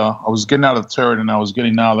on the, I was getting out of the turret, and I was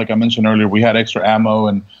getting out, like I mentioned earlier, we had extra ammo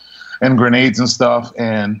and grenades and stuff,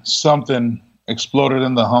 and something exploded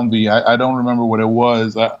in the Humvee. I don't remember what it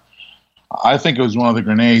was. I think it was one of the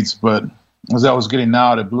grenades, but as I was getting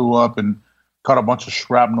out, it blew up and caught a bunch of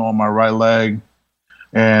shrapnel on my right leg,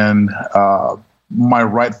 and my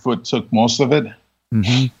right foot took most of it.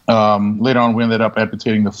 Mm-hmm. Later on, we ended up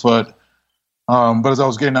amputating the foot. But as I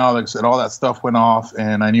was getting out, like I said, all that stuff went off,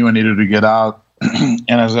 and I knew I needed to get out. And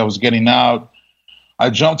as I was getting out, I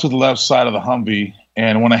jumped to the left side of the Humvee,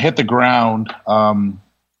 and when I hit the ground,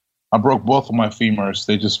 I broke both of my femurs.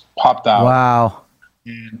 They just popped out. Wow.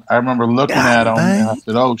 And I remember looking at them, and I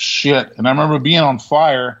said, "Oh shit!" And I remember being on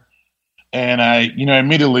fire, and I,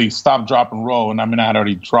 immediately stopped, drop, and roll. And I had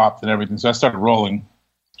already dropped and everything, so I started rolling.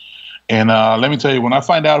 And let me tell you, when I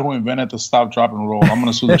find out who invented the stop, drop, and roll, I'm going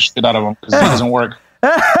to sue the shit out of them because it doesn't work.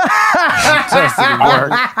 That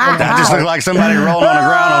just looked like somebody rolling on the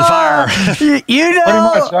ground on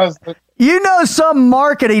fire. Some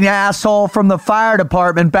marketing asshole from the fire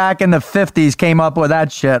department back in the 50s came up with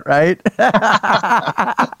that shit, right?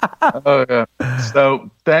 Oh, yeah.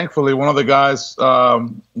 So thankfully, one of the guys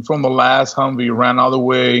from the last Humvee ran all the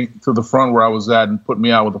way to the front where I was at and put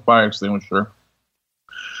me out with a fire extinguisher.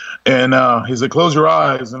 And he said, "Close your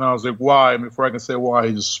eyes." And I was like, "Why?" And before I can say why,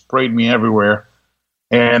 he just sprayed me everywhere.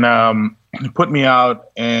 And he put me out,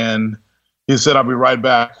 and he said, "I'll be right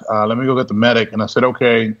back. Let me go get the medic." And I said,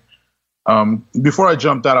 "Okay." Before I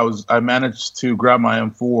jumped out, I managed to grab my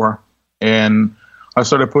M4 and I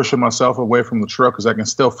started pushing myself away from the truck because I can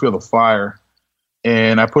still feel the fire.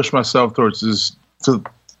 And I pushed myself towards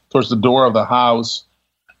the door of the house,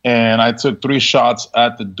 and I took 3 shots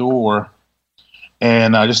at the door,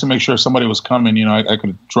 and just to make sure somebody was coming, you know, I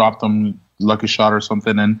could drop them, lucky shot or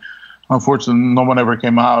something. And unfortunately, no one ever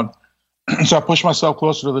came out. So I pushed myself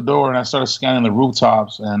closer to the door, and I started scanning the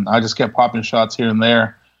rooftops, and I just kept popping shots here and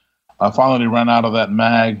there. I finally ran out of that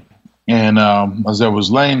mag, and as I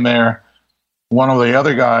was laying there, one of the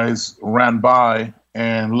other guys ran by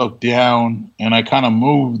and looked down, and I kind of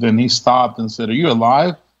moved, and he stopped and said, "Are you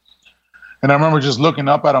alive?" And I remember just looking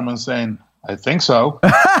up at him and saying, "I think so."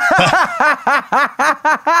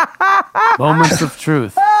 Moments of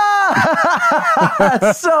truth.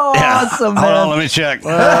 That's so awesome, man. Hold on, let me check.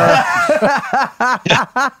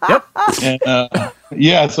 Yep.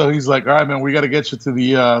 And, so he's like, "All right, man, we got to get you to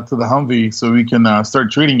the Humvee so we can start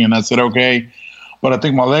treating you." And I said, "Okay, but I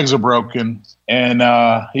think my legs are broken." And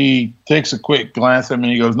he takes a quick glance at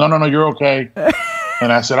me. He goes, No, you're okay."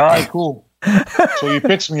 And I said, "All right, cool." So he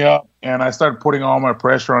picks me up, and I started putting all my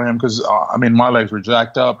pressure on him because, my legs were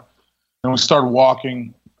jacked up. And we started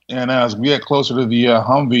walking. And as we get closer to the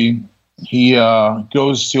Humvee, he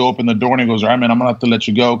goes to open the door, and he goes, "All right, man, I'm going to have to let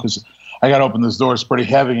you go because I got to open this door. It's pretty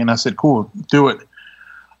heavy." And I said, "Cool, do it."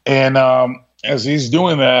 And as he's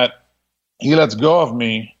doing that, he lets go of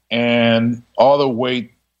me, and all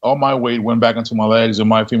my weight went back into my legs, and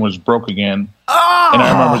my femur was broke again. Oh! And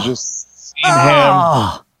I remember just seeing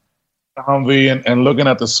him, the Humvee, and looking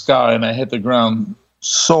at the sky, and I hit the ground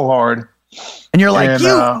so hard. And you're like,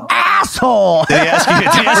 "You asshole!" Did he ask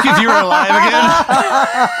you if you were alive again?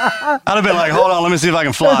 I'd have been like, "Hold on, let me see if I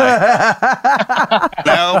can fly."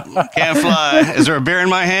 No, can't fly. Is there a beer in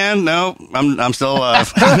my hand? No, I'm still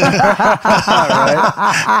alive.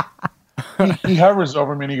 Right. He hovers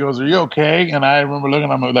over me and he goes, "Are you okay?" And I remember looking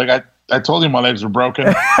at him like, I told you my legs were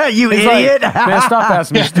broken. You idiot. Like, "Man, stop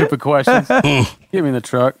asking me stupid questions. Give me the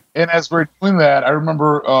truck." And as we're doing that, I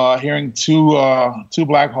remember hearing two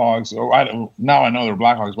Black Hogs. Now I know they're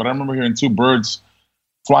Black Hogs, but I remember hearing 2 birds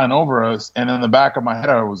flying over us. And in the back of my head,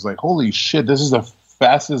 I was like, "Holy shit, this is the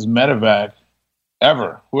fastest medevac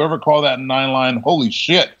ever. Whoever called that 9-line, holy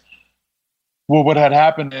shit." Well, what had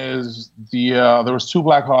happened is there was 2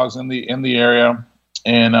 Black Hogs in the area,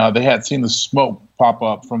 and they had seen the smoke pop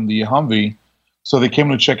up from the Humvee, so they came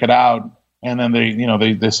to check it out. And then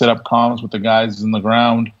they set up comms with the guys in the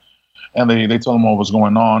ground, and they told them what was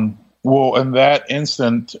going on. Well, in that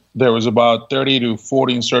instant, there was about 30 to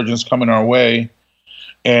 40 insurgents coming our way,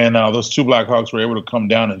 and those 2 Black Hogs were able to come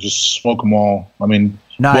down and just smoke them all. I mean,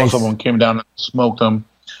 nice. Both of them came down and smoked them,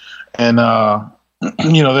 and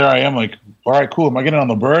there I am like, "All right, cool. Am I getting on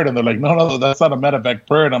the bird?" And they're like, no, that's not a medevac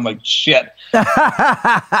bird. I'm like, shit.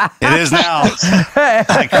 It is now.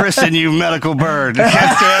 I christen you medical bird. Get your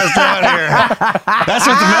ass down here. That's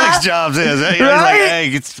what the medic's jobs is. He's like,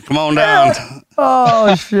 "Hey, come on down."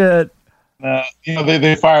 Oh, shit.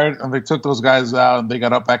 They fired, and they took those guys out, and they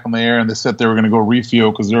got up back in the air, and they said they were going to go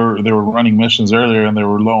refuel because they were running missions earlier, and they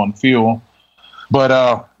were low on fuel. But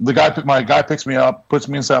my guy picks me up, puts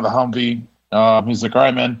me inside the Humvee. He's like, "All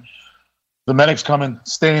right, man, the medic's coming.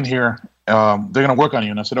 Stay in here. They're going to work on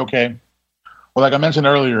you." And I said, "Okay." Well, like I mentioned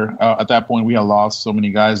earlier, at that point, we had lost so many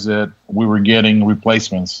guys that we were getting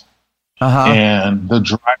replacements. And the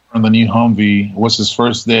driver on the new Humvee was his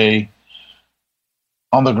first day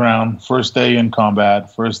on the ground, first day in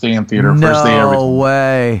combat, first day in theater, first day everything. No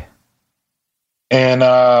way. And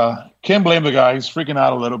can't blame the guy. He's freaking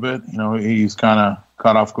out a little bit. He's kind of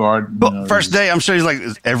caught off guard. First day, I'm sure he's like,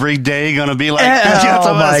 "Is every day going to be like this?"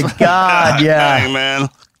 Oh, my God, yeah. Dang, man.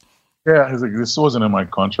 Yeah, he's like, "This wasn't in my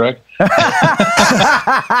contract."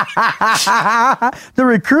 The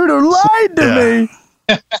recruiter lied to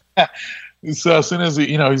me. So as soon as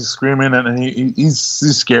he's screaming and he's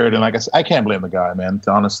scared, and like I said, I can't blame the guy, man.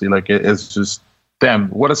 Honestly, like it's just, damn,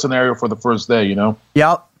 what a scenario for the first day,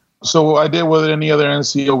 Yep. So I did what any other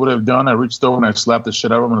NCO would have done. I reached over and I slapped the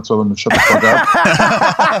shit out of him and I told him to shut the fuck up.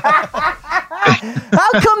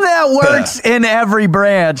 How come that works in every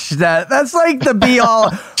branch? That's like the be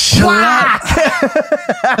all. Snap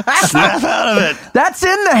out of it. That's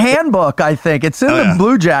in the handbook, I think. It's in the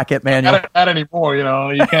Blue Jacket manual. Not anymore,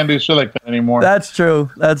 You can't do shit like that anymore. That's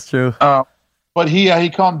true. But he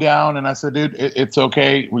calmed down, and I said, "Dude, it's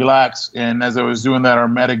okay. Relax." And as I was doing that, our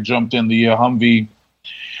medic jumped in the Humvee,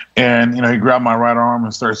 and he grabbed my right arm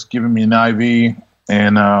and starts giving me an IV.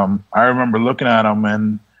 And I remember looking at him,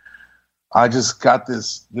 and I just got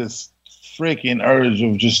this freaking urge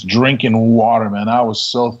of just drinking water, man. I was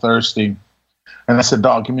so thirsty. And I said,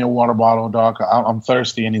 Doc, give me a water bottle, Doc. I'm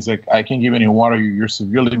thirsty. And he's like, I can't give you any water. You're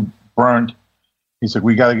severely burnt. He's like,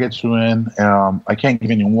 we got to get you in. I can't give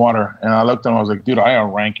you any water. And I looked at him. I was like, dude, I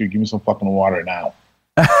outrank you. Give me some fucking water now.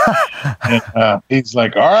 And he's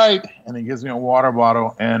like, all right. And he gives me a water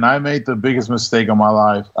bottle. And I made the biggest mistake of my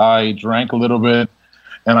life. I drank a little bit,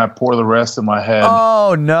 and I poured the rest in my head.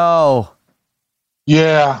 Oh, no.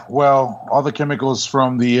 Yeah, well, all the chemicals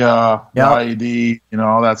from the IED,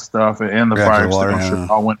 all that stuff, and the fire extinguisher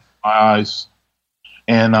all went in my eyes.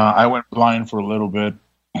 And I went blind for a little bit.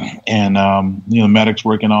 And, the medic's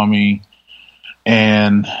working on me.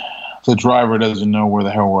 And the driver doesn't know where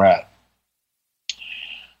the hell we're at.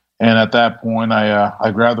 And at that point,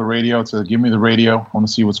 I grabbed the radio, said, give me the radio. I want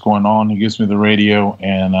to see what's going on. He gives me the radio.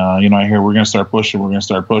 And, I hear, we're going to start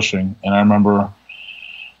pushing. And I remember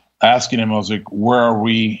asking him, I was like, where are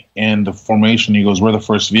we in the formation? He goes, we're the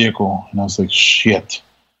first vehicle. And I was like, shit.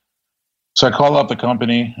 So I called up the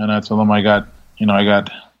company and I told them I got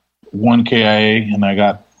 1 KIA and I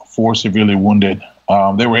got 4 severely wounded.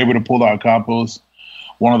 They were able to pull out Campos.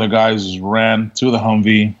 One of the guys ran to the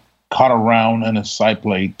Humvee, caught a round in a side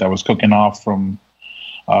plate that was cooking off from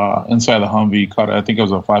inside the Humvee. I think it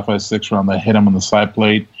was a 5.56 round that hit him on the side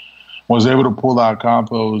plate. Was able to pull out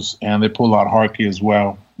Campos, and they pulled out Harkey as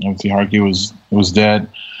well. Obviously, Harkey was dead.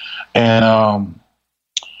 And I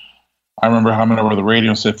remember coming over the radio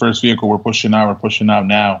and said, first vehicle, we're pushing out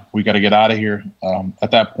now. We got to get out of here.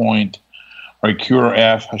 At that point, our Cure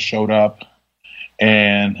F has showed up,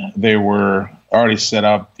 and they were already set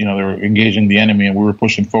up. They were engaging the enemy, and we were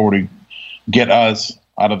pushing forward to get us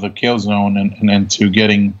out of the kill zone and into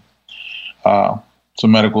getting some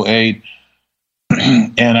medical aid.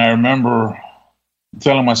 And I remember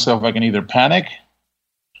telling myself I can either panic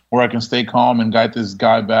or I can stay calm and guide this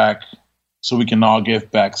guy back so we can all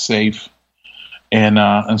get back safe and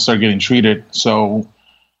start getting treated. So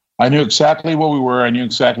I knew exactly where we were. I knew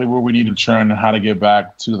exactly where we needed to turn and how to get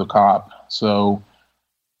back to the cop. So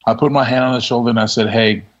I put my hand on his shoulder and I said,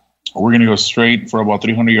 hey, we're going to go straight for about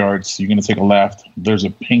 300 yards. You're going to take a left. There's a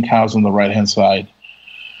pink house on the right-hand side.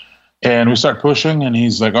 And we start pushing, and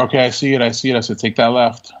he's like, okay, I see it. I said, take that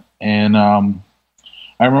left. And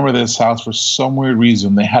I remember this house, for some weird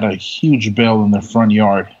reason, they had a huge bell in their front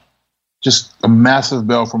yard, just a massive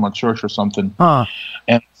bell from a church or something. Huh.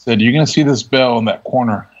 And I said, you're going to see this bell in that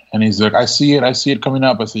corner. And he's like, I see it coming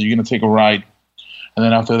up. I said, you're going to take a right. And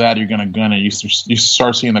then after that, you're going to gun it. You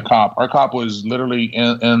start seeing the cop. Our cop was literally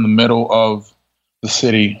in the middle of the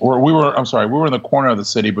city. Or we were in the corner of the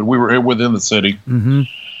city, but we were within the city. Mm-hmm.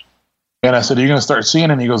 And I said, are you going to start seeing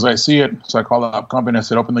it? And he goes, I see it. So I called up company. I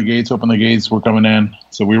said, open the gates. We're coming in.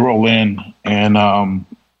 So we roll in. And I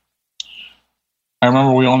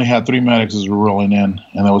remember we only had 3 medics as we were rolling in.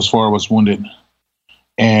 And there was 4 of us wounded.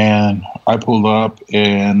 And I pulled up.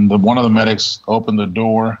 And one of the medics opened the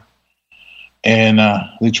door. And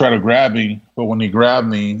they tried to grab me. But when he grabbed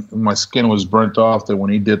me, my skin was burnt off. That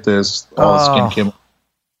when he did this, all the skin came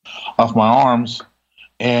off my arms.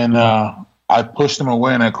 And I pushed him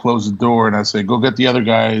away and I closed the door and I said, go get the other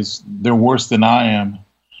guys. They're worse than I am.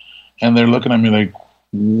 And they're looking at me like,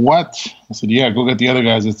 what? I said, yeah, go get the other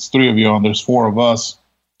guys. It's 3 of you and there's 4 of us.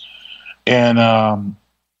 And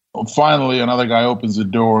finally another guy opens the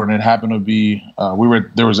door and it happened to be,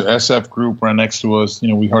 there was an SF group right next to us.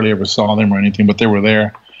 We hardly ever saw them or anything, but they were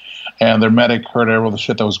there. And their medic heard all the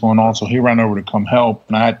shit that was going on. So he ran over to come help.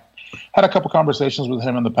 And I had a couple conversations with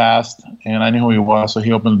him in the past, and I knew who he was, so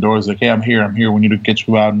he opened the door. He's like, hey, I'm here. We need to get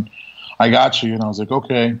you out. And I got you. And I was like,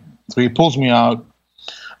 okay. So he pulls me out.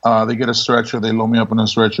 They get a stretcher. They load me up in a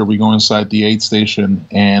stretcher. We go inside the aid station.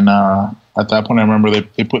 And at that point, I remember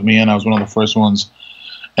they put me in. I was one of the first ones.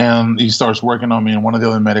 And he starts working on me, and one of the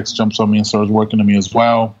other medics jumps on me and starts working on me as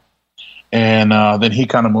well. And then he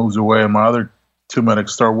kind of moves away, and my other 2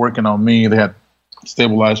 medics start working on me. They had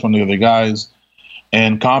stabilized one of the other guys.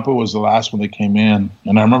 And Campo was the last one that came in.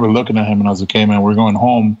 And I remember looking at him and I was like, hey, man, we're going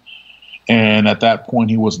home. And at that point,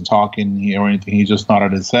 he wasn't talking or anything. He just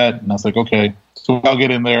nodded his head. And I was like, okay, so I'll get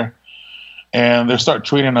in there. And they start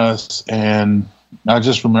treating us. And I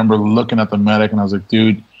just remember looking at the medic and I was like,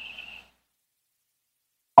 dude,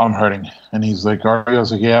 I'm hurting. And he's like, are you? I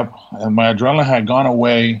was like, yeah. And my adrenaline had gone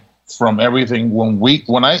away from everything. When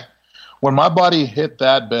my body hit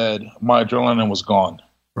that bed, my adrenaline was gone.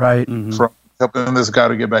 Right. Mm-hmm. From helping this guy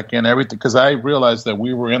to get back in, everything, because I realized that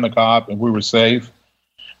we were in the cop and we were safe,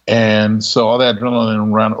 and so all that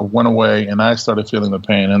adrenaline went away, and I started feeling the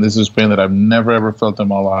pain, and this is pain that I've never ever felt in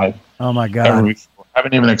my life. Oh my God! I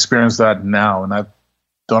haven't even experienced that now, and I've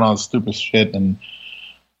done all the stupid shit, and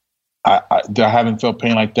I haven't felt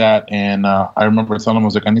pain like that. And I remember telling him, I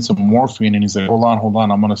was like, I need some morphine. And he's like, hold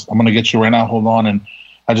on. I'm gonna get you right now. Hold on. And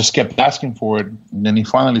I just kept asking for it. And then he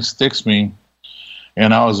finally sticks me.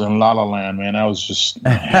 And I was in La La Land, man. I was just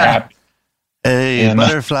happy. Hey, and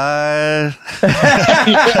butterfly. There's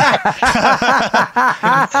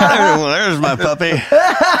my puppy.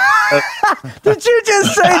 Did you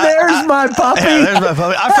just say, there's my puppy? Yeah, there's my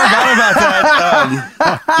puppy. I forgot about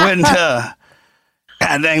that.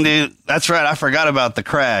 God dang, dude. That's right. I forgot about the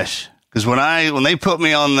crash. Because when they put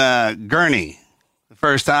me on the gurney the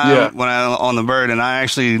first time when I on the bird, and I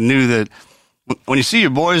actually knew that when you see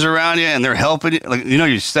your boys around you and they're helping you, like, you know,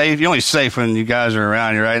 you're safe. You're only safe when you guys are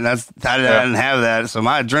around you, right? And I didn't have that. So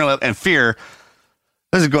my adrenaline and fear,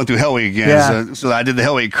 this is going through Hell Week again. Yeah. So I did the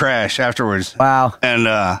Hell Week crash afterwards. Wow. And,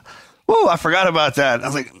 I forgot about that. I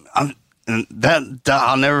was like, I'll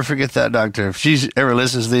never forget that, doctor. If she ever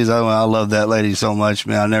listens to these, I love that lady so much,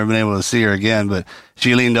 man. I've never been able to see her again, but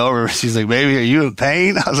she leaned over. She's like, baby, are you in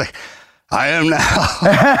pain? I was like, I am now.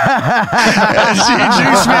 And she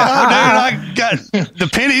juiced me out, dude. I got the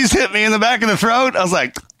pennies hit me in the back of the throat. I was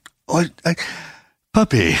like, what?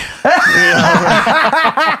 Puppy.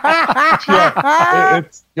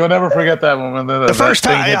 You'll never forget that moment. The first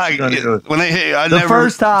time, when they hit you, I never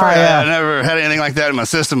had anything like that in my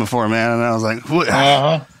system before, man. And I was like, what?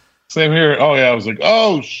 Same here. Oh yeah, I was like,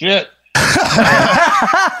 oh shit.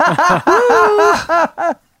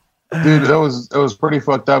 Dude, it was pretty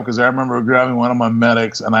fucked up because I remember grabbing one of my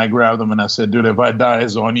medics and I grabbed him and I said, dude, if I die,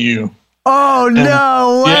 it's on you. Oh,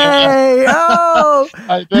 no way. Yeah. Oh,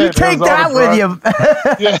 you take that with you.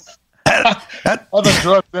 Yeah. All the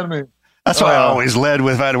drugs in me. That's why I always led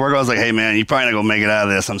with, if I had to work, I was like, hey, man, you're probably not going to make it out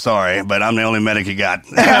of this. I'm sorry, but I'm the only medic you got.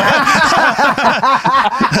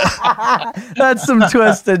 That's some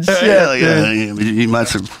twisted shit. Yeah, you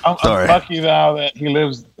must have. I'm lucky now that he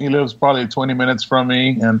lives probably 20 minutes from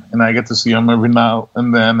me, and I get to see him every now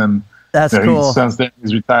and then. And that's cool. Since then,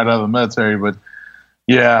 he's retired out of the military. But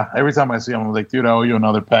yeah, every time I see him, I'm like, dude, I owe you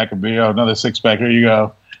another pack of beer, another 6-pack. Here you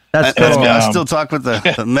go. That's cool. I still talk with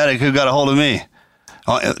the medic who got a hold of me.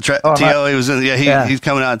 T.O. He was in. He's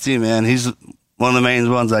coming out to you, man. He's one of the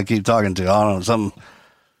main ones I keep talking to. I don't know, something.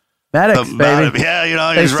 Medics, baby. Yeah, you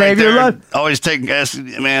know, they he's save right your there. life. Always taking gas.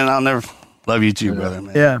 Man, I'll never love you too, brother,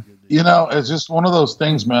 man. Yeah. You know, it's just one of those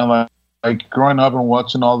things, man. Like growing up and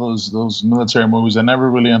watching all those military movies, I never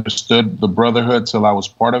really understood the brotherhood till I was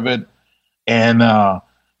part of it. And I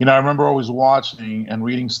remember always watching and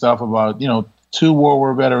reading stuff about, 2 World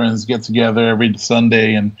War veterans get together every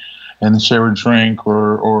Sunday and share a drink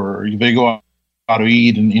or they go out to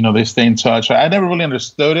eat and, they stay in touch. I never really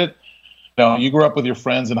understood it. You grow up with your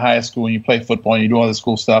friends in high school and you play football and you do all this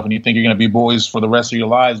cool stuff and you think you're going to be boys for the rest of your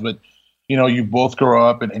lives. But, you both grow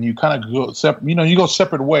up and you kind of go you go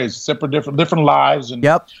separate ways, different lives and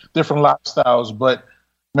different lifestyles. But,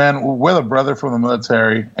 man, we're a brother from the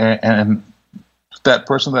military and that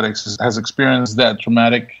person that has experienced that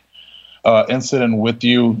traumatic incident with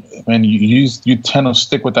you, and you tend to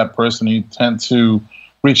stick with that person. You tend to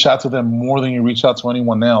reach out to them more than you reach out to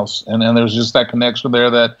anyone else, and there's just that connection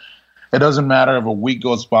there that it doesn't matter if a week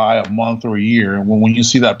goes by, a month, or a year. When you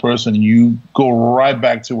see that person, you go right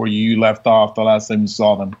back to where you left off the last time you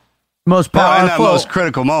saw them. Most powerful, in that most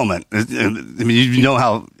critical moment. I mean,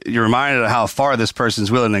 how you're reminded of how far this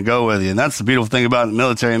person's willing to go with you, and that's the beautiful thing about the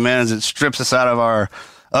military, man. Is it strips us out of our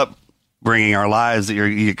upbringing, our lives that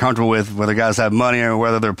you get comfortable with, whether guys have money or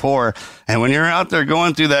whether they're poor. And when you're out there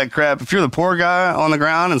going through that crap, if you're the poor guy on the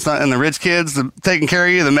ground and the rich kids taking care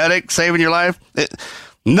of you, the medic saving your life,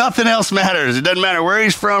 nothing else matters. It doesn't matter where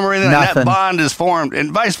he's from or anything. That bond is formed,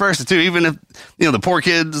 and vice versa too. Even if the poor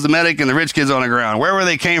kid's the medic and the rich kid's on the ground, wherever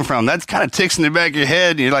they came from, that kind of ticks in the back of your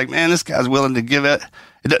head. And you're like, man, this guy's willing to give it.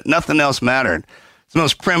 Nothing else mattered. It's the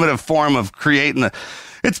most primitive form of creating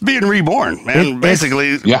it's being reborn, man.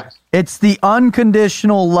 Basically, it's the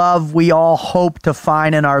unconditional love we all hope to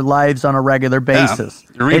find in our lives on a regular basis.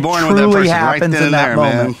 You're reborn with that person happens right then in that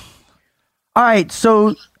moment. Man. All right,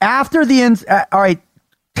 so after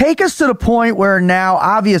take us to the point where now,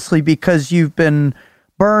 obviously, because you've been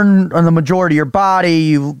burned on the majority of your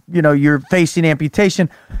body, you're facing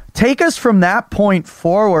amputation. Take us from that point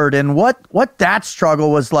forward and what that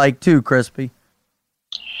struggle was like too, Crispy.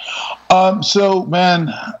 So, man,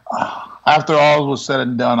 after all was said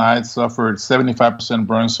and done, I had suffered 75%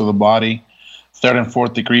 burns to the body, 3rd and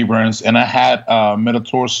 4th degree burns, and I had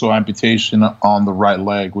metatarsal amputation on the right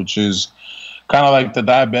leg, which is kind of like the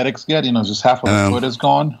diabetics get, just half of the foot is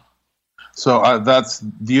gone. So that's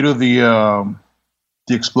due to the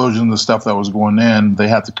explosion, the stuff that was going in, they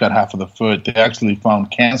had to cut half of the foot. They actually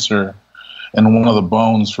found cancer in one of the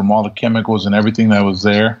bones from all the chemicals and everything that was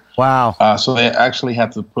there. Wow. So they actually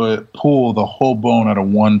had to pull the whole bone out of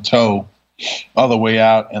one toe all the way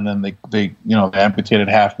out, and then they amputated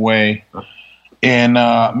halfway. And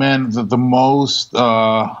man, the most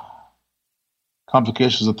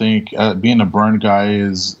complications, I think, being a burn guy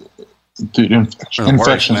is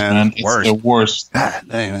infections, man. It's the worst. God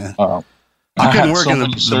dang, man. I couldn't work in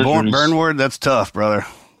the burn ward. That's tough, brother.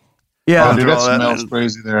 Yeah, dude, that smells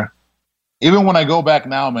crazy there. Even when I go back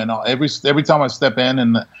now, man, every time I step in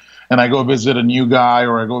and I go visit a new guy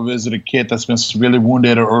or I go visit a kid that's been severely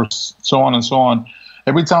wounded or so on and so on,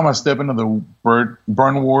 every time I step into the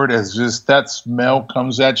burn ward, it's just that smell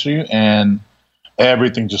comes at you and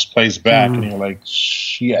everything just plays back, and you're like,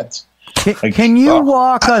 shit. Can you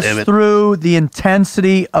walk us through the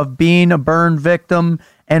intensity of being a burn victim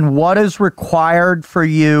and what is required for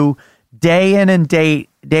you day in and day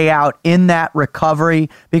out in that recovery?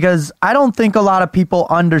 Because I don't think a lot of people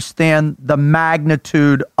understand the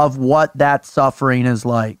magnitude of what that suffering is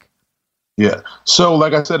like. Yeah. So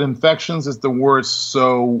like I said, infections is the worst.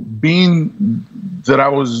 So being that I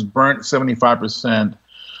was burnt 75%,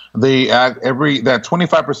 that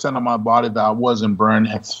 25% of my body that I wasn't burned,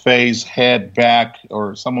 its face, head, back,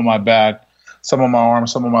 or some of my back, some of my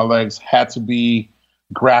arms, some of my legs had to be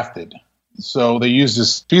grafted. So they use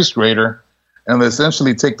this piece grater, and they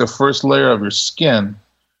essentially take the first layer of your skin,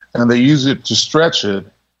 and they use it to stretch it,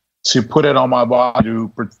 to put it on my body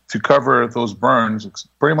to cover those burns. It's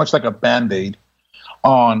pretty much like a Band-Aid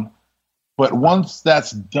on. But once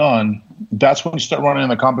that's done, that's when you start running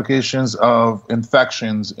into complications of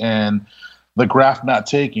infections and the graft not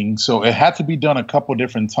taking. So it had to be done a couple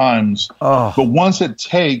different times. Oh. But once it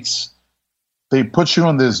takes, they put you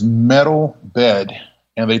on this metal bed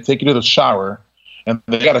and they take you to the shower and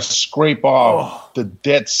they got to scrape off the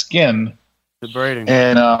dead skin. Debrading.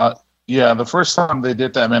 And the first time they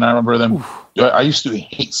did that, man, I remember them. Oof. I used to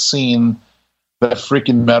hate seeing that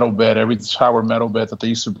freaking metal bed, every shower metal bed that they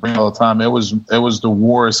used to bring all the time. It was the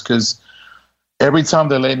worst because every time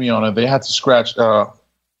they laid me on it, they had to scratch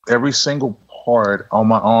every single part on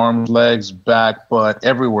my arms, legs, back, butt,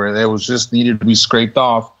 everywhere. It was just needed to be scraped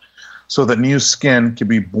off so that new skin could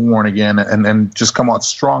be born again and just come out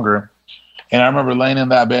stronger. And I remember laying in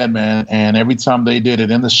that bed, man, and every time they did it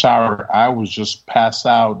in the shower, I was just passed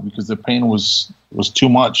out because the pain was too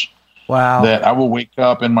much. Wow. That I will wake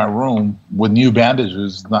up in my room with new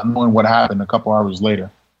bandages, not knowing what happened a couple hours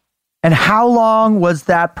later. And how long was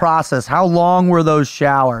that process? How long were those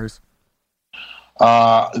showers?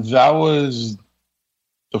 That was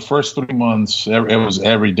the first 3 months. It was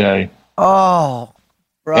every day. Oh,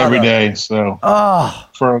 brother. Every day. So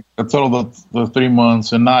for a total of the 3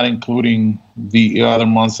 months, and not including the other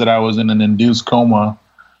months that I was in an induced coma,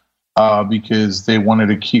 because they wanted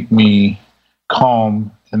to keep me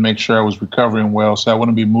calm and make sure I was recovering well, so I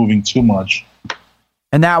wouldn't be moving too much.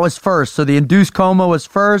 And that was first. So the induced coma was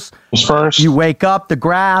first. You wake up, the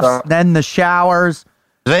grafts, then the showers.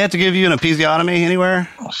 Do they have to give you an episiotomy anywhere?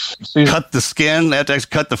 Cut the skin? They have to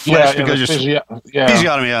cut the flesh because you're...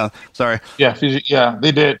 Episiotomy, yeah. Sorry. Yeah,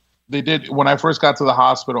 they did. They did. When I first got to the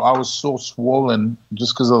hospital, I was so swollen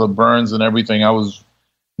just because of the burns and everything. I was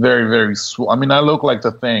very, very swollen. I mean, I look like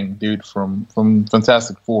the Thing, dude, from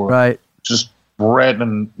Fantastic Four. Right. Just red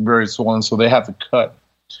and very swollen, so they had to cut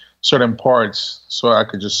certain parts so I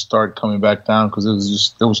could just start coming back down because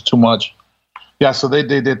it was too much. Yeah, so they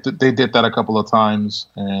did that a couple of times,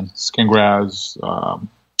 and skin grafts.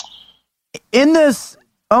 In this,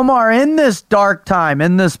 Omar, in this dark time,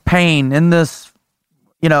 in this pain, in this,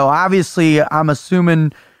 obviously I'm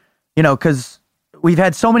assuming, because we've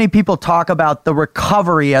had so many people talk about the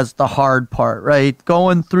recovery as the hard part, right?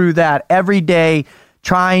 Going through that every day,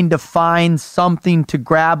 trying to find something to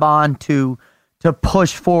grab onto, to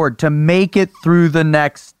push forward, to make it through the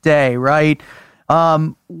next day, right?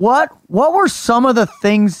 What were some of the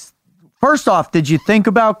things? First off, did you think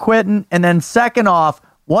about quitting? And then second off,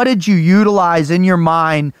 what did you utilize in your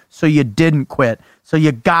mind so you didn't quit? So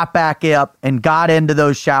you got back up and got into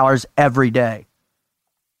those showers every day?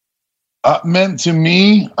 Meant to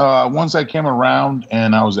me, once I came around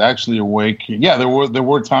and I was actually awake, there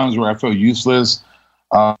were times where I felt useless.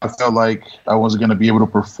 I felt like I wasn't going to be able to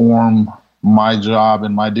perform my job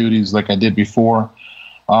and my duties like I did before.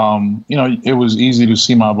 It was easy to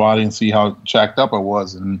see my body and see how jacked up I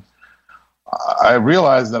was. And I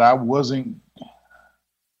realized that I wasn't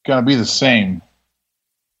going to be the same.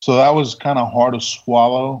 So that was kind of hard to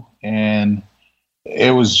swallow. And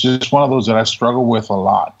it was just one of those that I struggled with a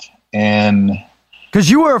lot. And because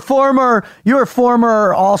you were a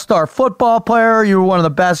former all-star football player, you were one of the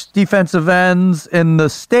best defensive ends in the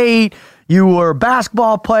state. You were a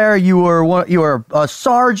basketball player. You were a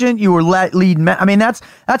sergeant. You were lead man. I mean, that's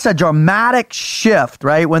a dramatic shift,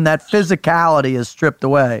 right? When that physicality is stripped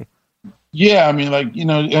away. Yeah, I mean,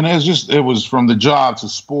 and it was from the job to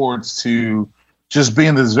sports to just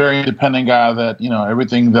being this very independent guy that,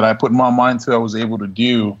 everything that I put my mind to, I was able to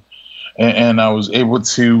do. And I was able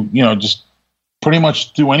to, just pretty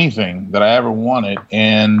much do anything that I ever wanted.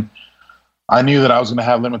 And I knew that I was going to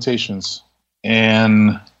have limitations.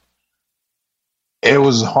 And it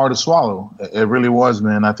was hard to swallow. It really was,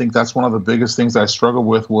 man. I think that's one of the biggest things I struggled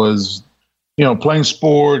with was, playing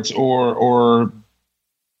sports or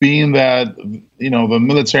being that, the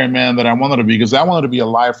military man that I wanted to be, because I wanted to be a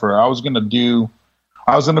lifer. I was going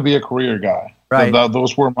to be a career guy. Right.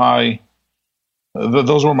 Those were my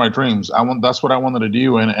dreams. That's what I wanted to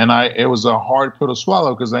do. And it was a hard pill to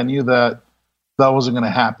swallow because I knew that wasn't going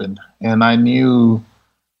to happen. And I knew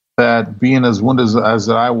that being as wounded as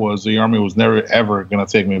I was, the Army was never, ever going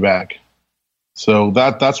to take me back. So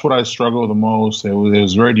that's what I struggled the most. It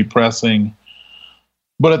was very depressing.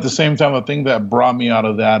 But at the same time, the thing that brought me out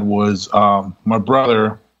of that was my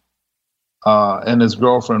brother and his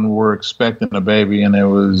girlfriend were expecting a baby, and it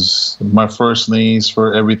was my first niece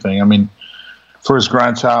for everything. I mean, first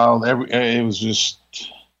grandchild. It was just,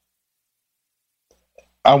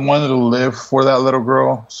 I wanted to live for that little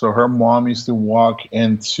girl. So her mom used to walk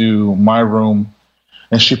into my room,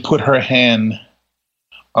 and she put my hand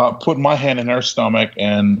in her stomach,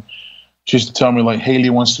 and she used to tell me, like,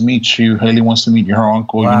 Haley wants to meet you. Haley wants to meet your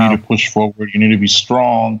uncle. Wow. You need to push forward. You need to be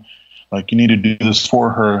strong. Like, you need to do this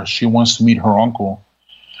for her. She wants to meet her uncle.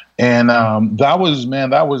 And that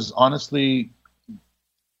was honestly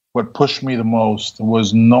what pushed me the most,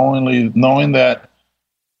 was knowing that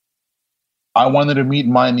I wanted to meet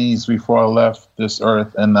my needs before I left this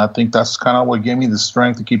earth. And I think that's kind of what gave me the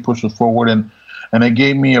strength to keep pushing forward. And it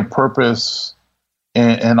gave me a purpose.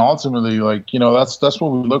 And ultimately, that's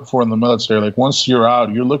what we look for in the military. Like, once you're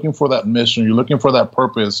out, you're looking for that mission. You're looking for that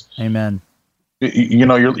purpose. Amen.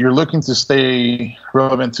 You're looking to stay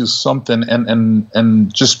relevant to something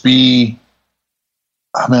and just be,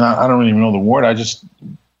 I mean, I don't even know the word. I just,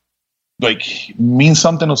 mean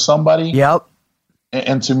something to somebody. Yep.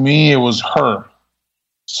 And to me, it was her.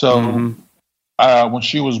 So when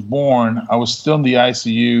she was born, I was still in the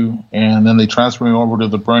ICU, and then they transferred me over to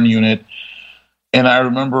the burn unit. And I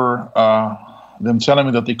remember them telling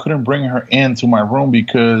me that they couldn't bring her into my room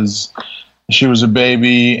because she was a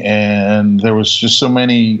baby, and there was just so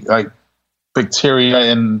many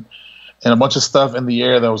bacteria and a bunch of stuff in the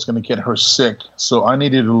air that was going to get her sick. So I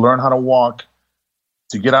needed to learn how to walk,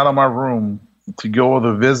 to get out of my room, to go to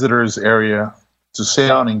the visitors area, to sit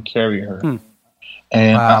down and carry her.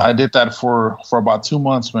 And wow. I did that for about 2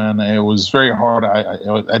 months, man. It was very hard. I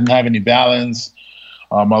didn't have any balance.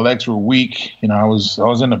 My legs were weak. I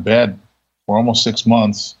was in a bed for almost 6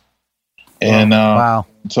 months. And wow.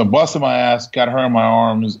 So I busted my ass, got her in my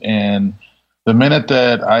arms, and the minute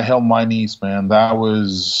that I held my niece, man, that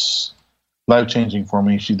was life-changing for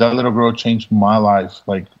me. That little girl changed my life,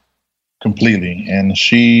 completely. And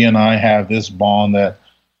she and I have this bond that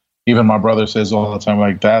even my brother says all the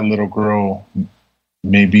time, that little girl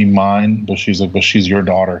may be mine, but she's your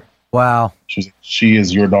daughter. Wow. She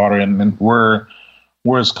is your daughter, and we're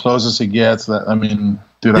as close as it gets.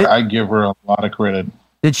 I give her a lot of credit.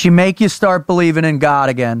 Did she make you start believing in God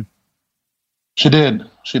again? She did.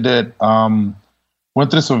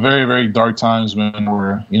 Went through some very, very dark times, man,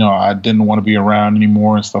 where, I didn't want to be around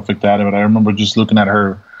anymore and stuff like that. But I remember just looking at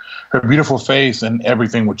her beautiful face, and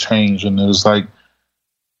everything would change. And it was like,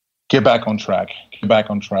 get back on track. Get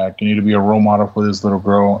back on track. You need to be a role model for this little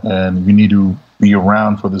girl, and you need to be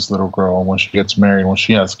around for this little girl when she gets married, when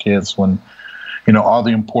she has kids, when, all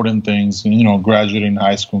the important things, graduating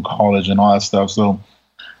high school, college, and all that stuff. So,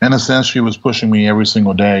 in a sense, she was pushing me every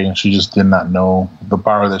single day, and she just did not know the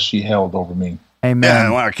power that she held over me. Amen. Yeah,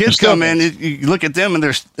 when our kids come in, you look at them, and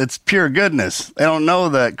it's pure goodness. They don't know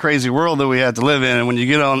that crazy world that we have to live in. And when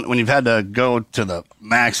you've had to go to the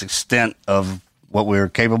max extent of what we're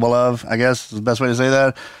capable of, I guess is the best way to say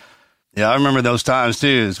that. Yeah, I remember those times too.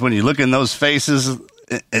 Is when you look in those faces,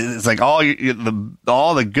 it's like all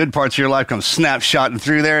the good parts of your life come snapshotting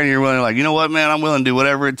through there, and you're willing, you know what, man, I'm willing to do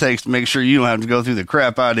whatever it takes to make sure you don't have to go through the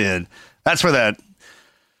crap I did. That's where that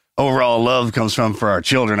overall love comes from for our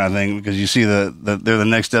children, I think, because you see they're the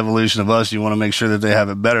next evolution of us. You want to make sure that they have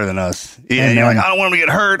it better than us. Yeah, and you're like, I don't want them to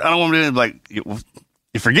get hurt. I don't want them to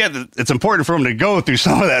you forget that it's important for them to go through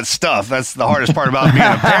some of that stuff. That's the hardest part about being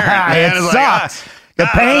a parent, man. It sucks. The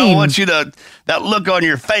pain. I don't want you that look on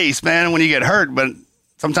your face, man, when you get hurt, but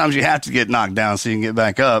sometimes you have to get knocked down so you can get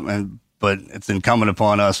back up. but it's incumbent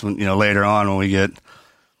upon us when, later on when we get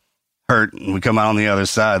hurt and we come out on the other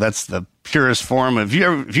side. That's the purest form. If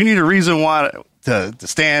you need a reason why to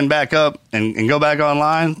stand back up and go back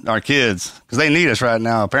online, our kids, because they need us right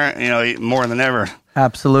now, apparently, more than ever.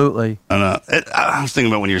 Absolutely. I was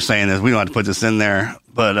thinking about when you're saying this, we don't have to put this in there,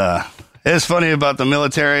 but it's funny about the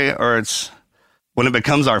military, or it's when it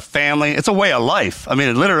becomes our family. It's a way of life. I mean,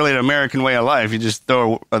 it's literally an American way of life. You just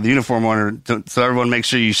throw the uniform on so everyone makes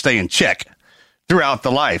sure you stay in check throughout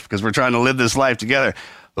the life, because we're trying to live this life together.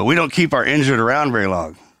 But we don't keep our injured around very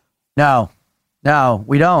long. No,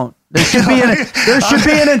 we don't. There should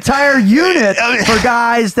be an entire unit for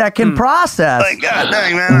guys that can process. Like, God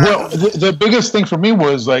dang, man. Well, the biggest thing for me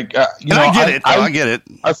was like, I get it.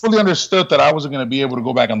 I fully understood that I wasn't going to be able to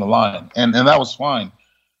go back on the line, and that was fine.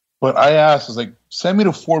 But I asked, I was like, send me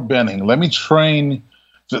to Fort Benning. Let me train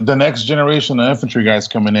the next generation of infantry guys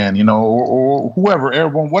coming in, or whoever,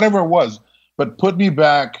 airborne, whatever it was. But put me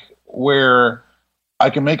back where I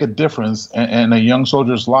can make a difference in a young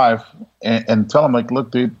soldier's life, and tell them, like,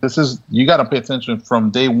 look, dude, you got to pay attention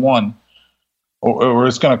from day one, or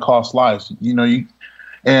it's going to cost lives.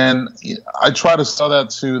 And I try to sell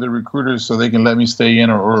that to the recruiters so they can let me stay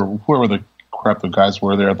in, or whoever the crap the guys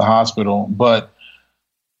were there at the hospital. But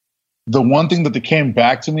the one thing that they came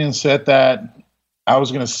back to me and said that I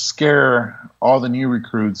was going to scare all the new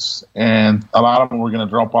recruits, and a lot of them were going to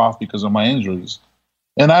drop off because of my injuries.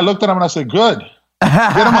 And I looked at them and I said, good. Get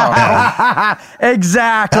them out.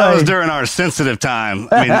 Exactly. That was during our sensitive time.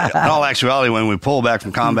 I mean, in all actuality, when we pull back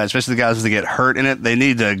from combat, especially the guys that get hurt in it, they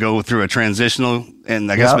need to go through a transitional.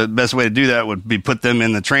 And I guess the best way to do that would be put them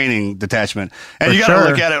in the training detachment. And you got to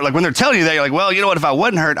look at it like when they're telling you that, you're like, well, you know what? If I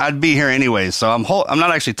wasn't hurt, I'd be here anyways. So I'm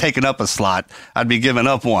not actually taking up a slot. I'd be giving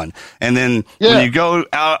up one. And then when you go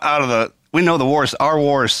out of the, we know our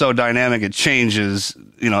war is so dynamic, it changes,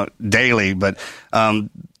 daily. But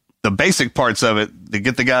the basic parts of it to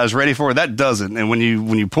get the guys ready for it, that doesn't. And when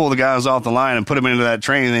you pull the guys off the line and put them into that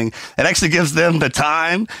training, it actually gives them the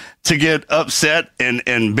time to get upset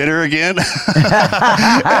and bitter again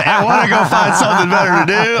and want to go find something better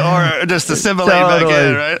to do, or just assimilate back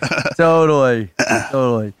in, right?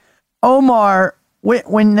 Totally. Omar,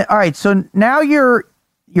 all right, so now you're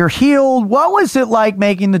healed. What was it like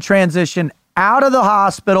making the transition out of the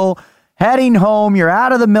hospital, heading home? You're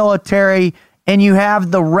out of the military, and you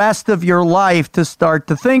have the rest of your life to start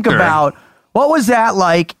to think about. What was that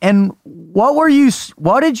like, and what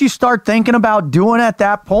did you start thinking about doing at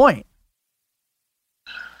that point?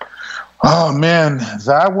 Oh man,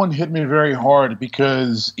 that one hit me very hard,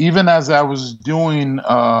 because even as I was doing,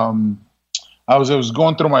 I was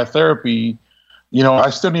going through my therapy, I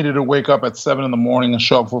still needed to wake up at 7 a.m. and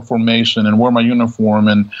show up for formation and wear my uniform.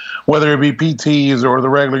 And whether it be PTs or the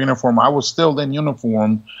regular uniform, I was still in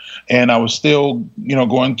uniform, and I was still,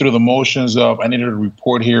 going through the motions of I needed to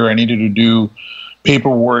report here. I needed to do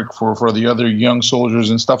paperwork for the other young soldiers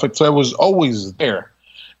and stuff. So it was always there.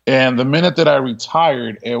 And the minute that I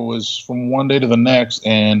retired, it was from one day to the next.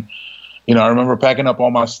 And, I remember packing up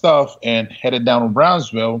all my stuff and headed down to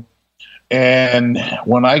Brownsville. And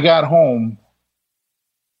when I got home,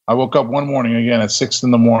 I woke up one morning again at 6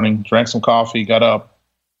 a.m, drank some coffee, got up,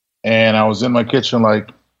 and I was in my kitchen like,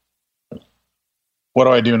 what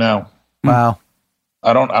do I do now? Wow.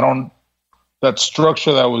 I don't, that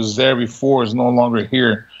structure that was there before is no longer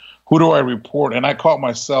here. Who do I report? And I caught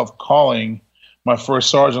myself calling my first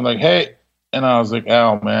sergeant like, hey, and I was like,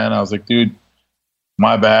 oh man, I was like, dude,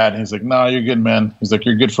 my bad. He's like, no, you're good, man. He's like,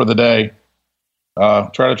 you're good for the day.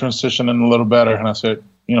 Try to transition in a little better. And I said,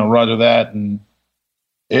 roger that. And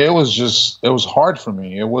it was hard for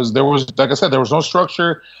me. There was, like I said, there was no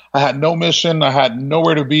structure. I had no mission. I had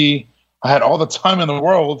nowhere to be. I had all the time in the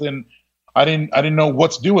world, and I didn't know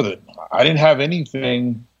what to do with it. I didn't have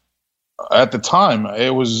anything at the time.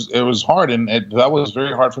 It was hard, and that was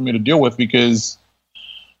very hard for me to deal with, because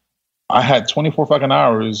I had 24 fucking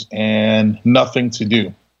hours and nothing to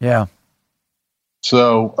do. Yeah.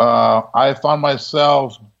 So I found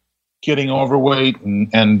myself getting overweight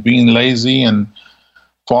and being lazy and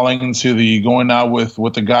falling into the going out with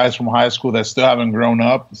the guys from high school that still haven't grown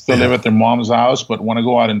up, still live at their mom's house, but want to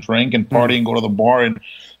go out and drink and party and go to the bar and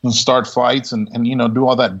start fights and do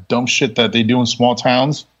all that dumb shit that they do in small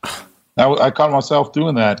towns. I caught myself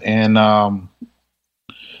doing that. And,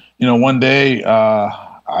 one day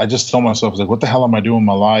I just told myself, I was like, what the hell am I doing in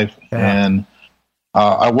my life? Yeah. And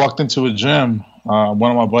I walked into a gym.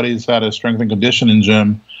 One of my buddies had a strength and conditioning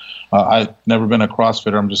gym. I've never been a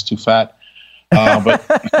CrossFitter. I'm just too fat. But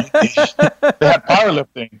they had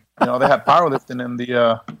powerlifting. They had powerlifting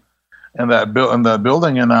in that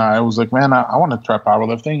building, and I was like, man, I want to try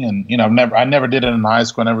powerlifting, and I never did it in high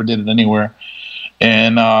school, I never did it anywhere,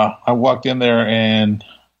 and I walked in there and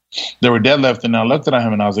they were deadlifting, and I looked at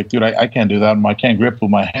him and I was like, dude, I can't do that, I can't grip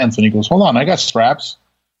with my hands, and he goes, hold on, I got straps.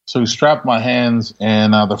 So he strapped my hands,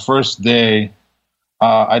 and the first day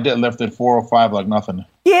I deadlifted 405 like nothing.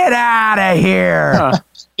 Get out of here!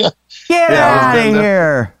 Get out of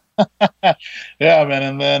here! Yeah, man.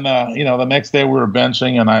 And then the next day we were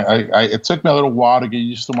benching, and it took me a little while to get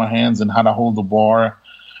used to my hands and how to hold the bar.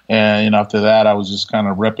 And after that, I was just kind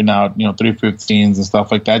of repping out 315s and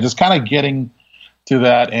stuff like that, just kind of getting to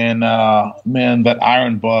that. And man, that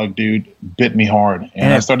iron bug, dude, bit me hard,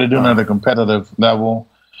 and I started doing it at a competitive level.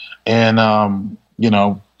 And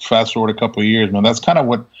fast forward a couple of years, man, that's kind of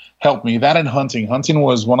what helped me. That and hunting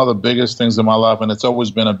was one of the biggest things in my life, and it's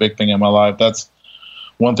always been a big thing in my life. That's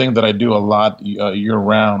one thing that I do a lot year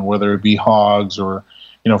round, whether it be hogs or,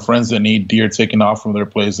 friends that need deer taken off from their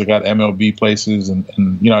place. They got MLB places, and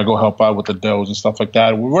I go help out with the does and stuff like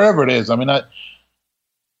that, wherever it is. I mean,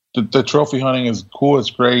 the trophy hunting is cool.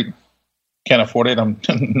 It's great. Can't afford it. I'm,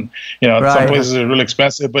 right. Some places are really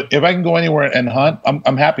expensive, but if I can go anywhere and hunt,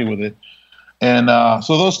 I'm happy with it. And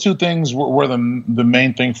so those two things were the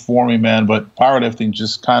main thing for me, man. But powerlifting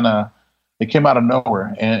just it came out of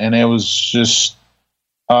nowhere, and it was just.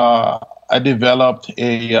 I developed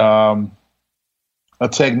a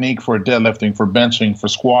technique for deadlifting, for benching, for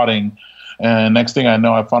squatting, and next thing I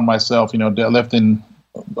know, I found myself, deadlifting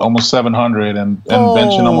almost 700 and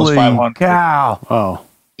benching almost 500. Cow! Oh,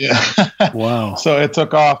 yeah, wow! So it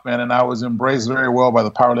took off, man, and I was embraced very well by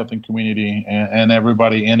the powerlifting community and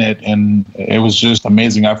everybody in it, and it was just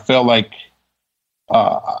amazing. I felt like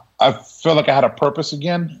I had a purpose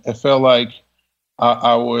again. It felt like.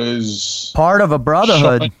 I was part of a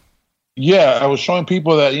brotherhood. I was showing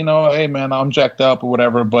people that, hey, man, I'm jacked up or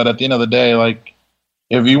whatever. But at the end of the day, like,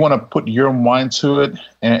 if you want to put your mind to it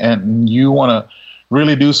and you want to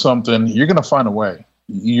really do something, you're going to find a way.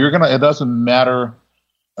 It doesn't matter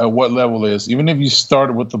at what level it is. Even if you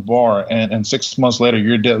started with the bar and 6 months later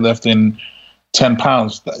you're deadlifting 10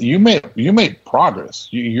 pounds, you made progress.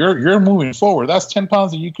 You're moving forward. That's 10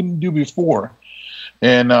 pounds that you couldn't do before.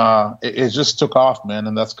 And it just took off, man.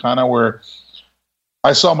 And that's kind of where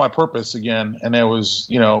I saw my purpose again. And it was,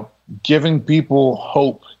 giving people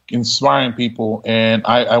hope, inspiring people. And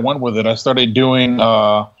I went with it. I started doing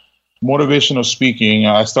motivational speaking.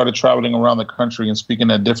 I started traveling around the country and speaking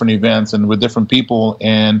at different events and with different people.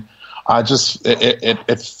 And I just,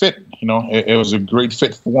 it fit, it was a great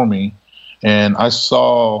fit for me. And I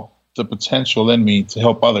saw the potential in me to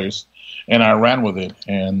help others. And I ran with it.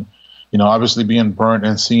 And obviously being burnt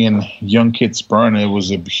and seeing young kids burn, it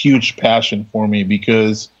was a huge passion for me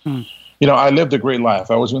because, I lived a great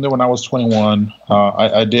life. I was in there when I was 21.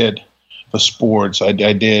 I did the sports. I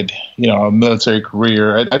did, a military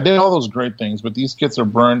career. I did all those great things. But these kids are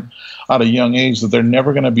burnt at a young age that they're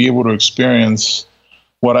never going to be able to experience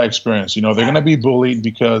what I experienced. They're going to be bullied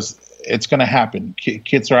because it's going to happen.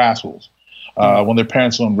 Kids are assholes when their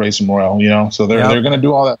parents don't raise them well, So they're going to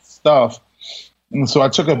do all that stuff. And so I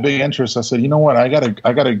took a big interest. I said, you know what? I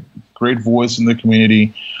got a great voice in the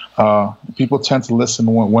community. People tend to listen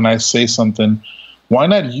when I say something. Why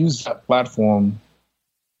not use that platform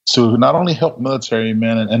to not only help military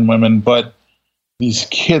men and women, but these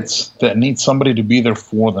kids that need somebody to be there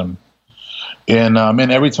for them? And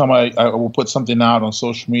every time I will put something out on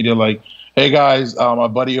social media, like, hey guys, my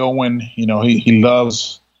buddy Owen, he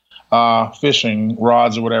loves fishing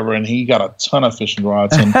rods or whatever, and he got a ton of fishing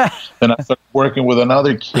rods. And then I started working with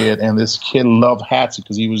another kid, and this kid loved hats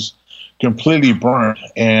because he was completely burnt,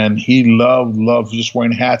 and he loved just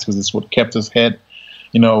wearing hats because it's what kept his head,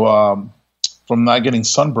 from not getting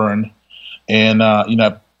sunburned. And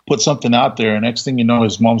I put something out there, and next thing you know,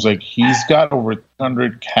 his mom's like, he's got over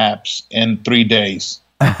 100 caps in 3 days.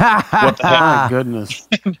 What the heck? My goodness.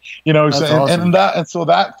 That's awesome. And so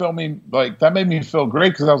that felt me like, that made me feel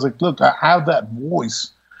great because I was like, look, I have that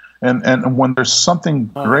voice, and when there's something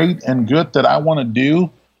great and good that I want to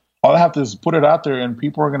do, all I have to do is put it out there and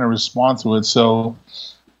people are going to respond to it. So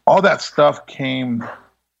all that stuff came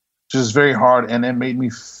just very hard, and it made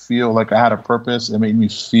me feel like I had a purpose. It made me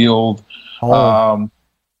feel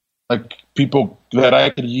like people that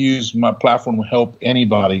I could use my platform to help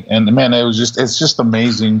anybody. And man, it's just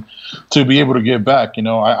amazing to be able to give back.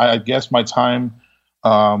 I guess my time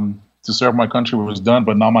to serve my country was done,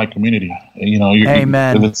 but not my community.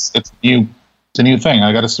 Amen. It's a new thing.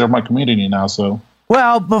 I got to serve my community now. So.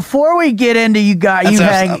 Well, before we get into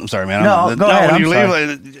I'm sorry, man. No, go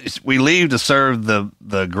ahead. We leave to serve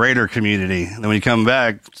the greater community. And then when you come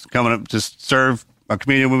back, just serve our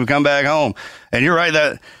community when we come back home. And you're right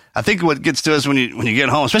that I think what gets to us when you get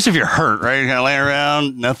home, especially if you're hurt, right? You're kind of laying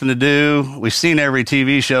around, nothing to do. We've seen every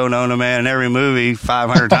TV show known to man and every movie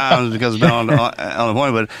 500 times because it's been on the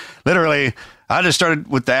point. But literally, I just started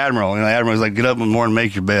with the Admiral. The Admiral was like, get up in the morning,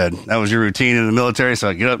 make your bed. That was your routine in the military. So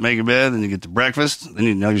I get up, make your bed, then you get to breakfast,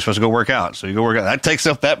 then you're supposed to go work out. So you go work out. That takes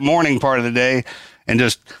up that morning part of the day and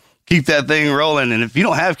just keep that thing rolling. And if you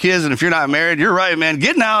don't have kids and if you're not married, you're right, man.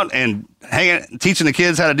 Getting out and teaching the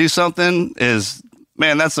kids how to do something is,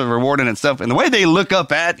 man, that's a reward in itself. And the way they look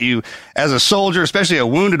up at you as a soldier, especially a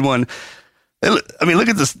wounded one, I mean, look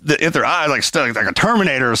at this, at their eyes like a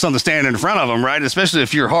Terminator or something standing in front of them, right? Especially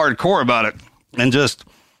if you're hardcore about it, and just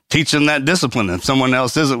teach them that discipline if someone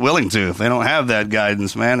else isn't willing to. If they don't have that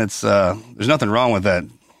guidance, man, it's there's nothing wrong with that,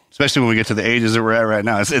 especially when we get to the ages that we're at right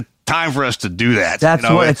now. It's time for us to do that. That's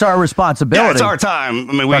what it's our responsibility. Yeah, it's our time.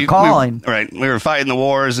 I mean, we're calling. We were fighting the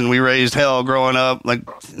wars and we raised hell growing up, like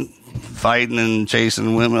fighting and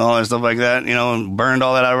chasing women, all that stuff like that, and burned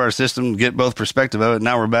all that out of our system, get both perspective of it.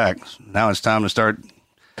 Now we're back. Now it's time to start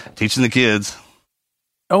teaching the kids.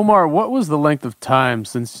 Omar, what was the length of time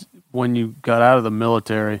since when you got out of the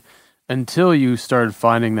military until you started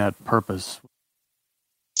finding that purpose?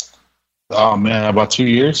 Oh man, about 2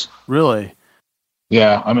 years. Really?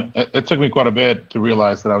 Yeah, I mean, it took me quite a bit to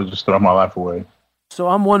realize that I was just throwing my life away. So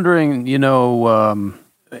I'm wondering,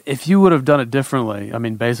 if you would have done it differently, I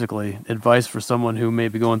mean, basically, advice for someone who may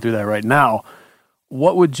be going through that right now,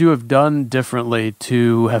 what would you have done differently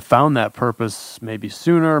to have found that purpose maybe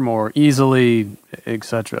sooner, more easily,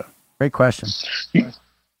 etc.? Great question.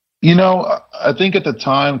 I think at the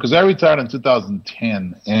time, because I retired in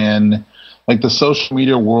 2010, and like the social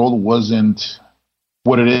media world wasn't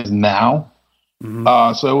what it is now.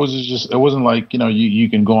 Mm-hmm. So it wasn't like, you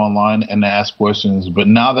can go online and ask questions. But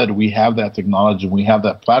now that we have that technology, we have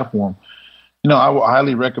that platform, I would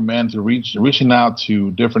highly recommend to reaching out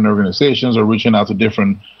to different organizations or reaching out to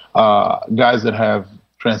different guys that have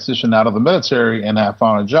transitioned out of the military and have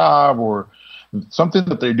found a job or something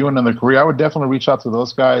that they're doing in their career. I would definitely reach out to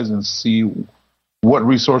those guys and see what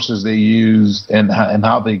resources they used and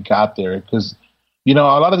how they got there. Because, a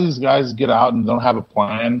lot of these guys get out and don't have a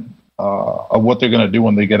plan of what they're going to do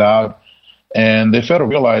when they get out. And they fail to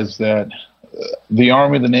realize that the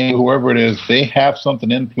Army, the Navy, whoever it is, they have something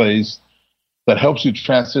in place that helps you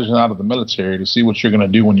transition out of the military to see what you're going to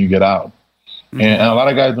do when you get out. Mm-hmm. And a lot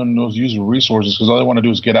of guys don't use resources because all they want to do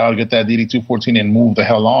is get out, get that DD-214 and move the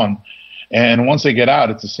hell on. And once they get out,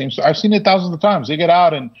 it's the same. I've seen it thousands of times. They get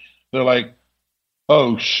out and they're like,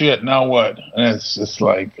 oh shit, now what? And it's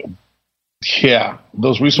like, yeah,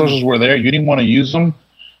 those resources were there. You didn't want to use them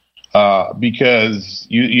because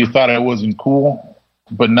you thought it wasn't cool,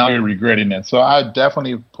 but now you're regretting it. So I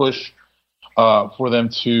definitely push for them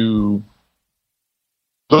to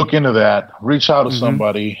look into that, reach out to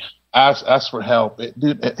somebody, ask for help.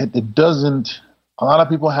 It doesn't. A lot of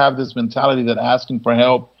people have this mentality that asking for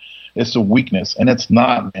help is a weakness, and it's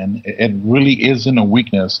not, man. It really isn't a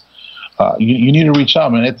weakness. You need to reach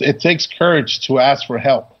out, man. It takes courage to ask for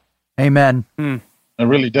help. Amen. It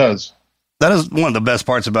really does. That is one of the best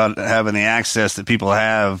parts about having the access that people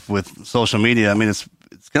have with social media. I mean, it's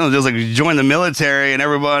kind of just like you join the military and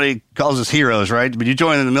everybody calls us heroes, right? But you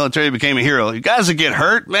joined the military, you became a hero. You guys that get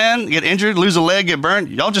hurt, man, get injured, lose a leg, get burned,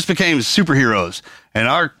 y'all just became superheroes. And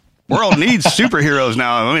our world needs superheroes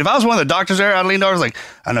now. I mean, if I was one of the doctors there, I'd lean over, I was like,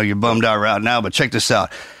 I know you're bummed out right now, but check this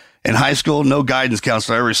out. In high school, no guidance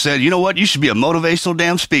counselor ever said, you know what, you should be a motivational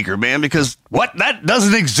damn speaker, man, because that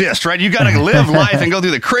doesn't exist, right? You got to live life and go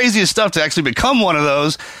through the craziest stuff to actually become one of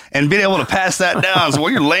those and be able to pass that down. So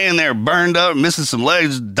while you're laying there burned up, missing some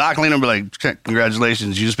legs, Doc lean over like,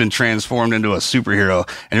 congratulations, you've just been transformed into a superhero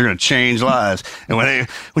and you're going to change lives. And when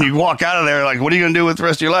you walk out of there, like, what are you going to do with the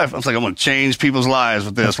rest of your life? I was like, I'm going to change people's lives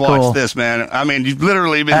with this. Watch this, man. I mean, you've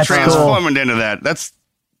literally been transformed into that.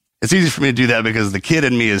 It's easy for me to do that because the kid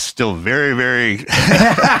in me is still very, very alive,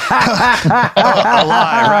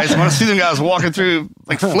 right? So when I see them guys walking through,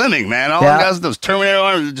 like Fleming, man, all them guys with those Terminator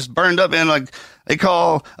arms just burned up in, like, they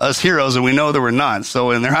call us heroes and we know that we're not.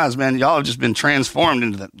 So in their eyes, man, y'all have just been transformed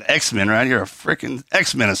into the X-Men, right? You're a freaking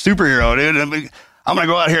X-Men, a superhero, dude. And I'm going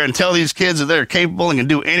to go out here and tell these kids that they're capable and can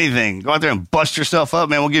do anything. Go out there and bust yourself up,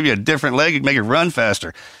 man. We'll give you a different leg and make you run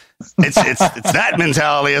faster. It's that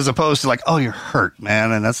mentality as opposed to like, oh, you're hurt,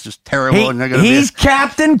 man, and that's just terrible. He's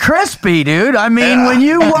Captain Crispy, dude. I mean, when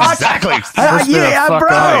you watch, exactly,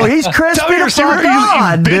 bro, he's crispy to fuck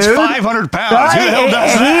on, dude. 500 pounds. Who the hell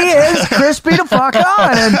does that? He is crispy to fuck on.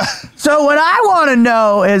 And so what I want to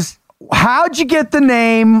know is, how'd you get the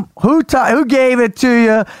name? Who gave it to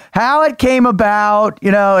you? How it came about?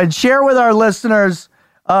 And share with our listeners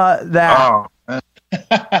that. Oh.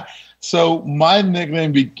 So my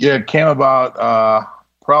nickname came about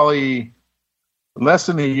probably less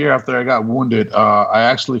than a year after I got wounded. I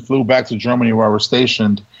actually flew back to Germany where I was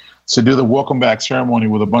stationed to do the welcome back ceremony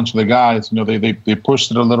with a bunch of the guys. They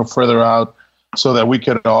pushed it a little further out so that we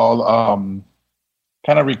could all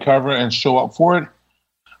kind of recover and show up for it.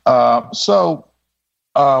 So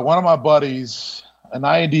one of my buddies, an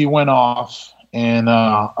IED went off, and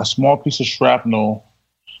a small piece of shrapnel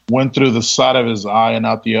went through the side of his eye and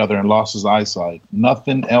out the other and lost his eyesight.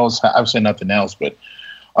 Nothing else. I would say nothing else, but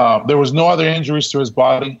there was no other injuries to his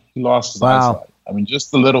body. He lost his eyesight. I mean,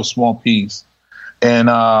 just a little small piece. And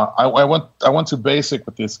I went to basic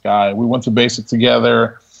with this guy. We went to basic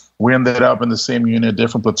together. We ended up in the same unit,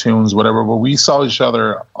 different platoons, whatever. But we saw each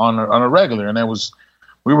other on a regular, and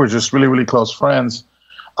we were just really, really close friends.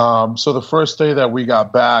 So the first day that we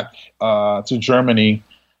got back to Germany,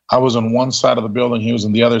 I was on one side of the building, he was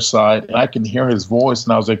on the other side, and I can hear his voice,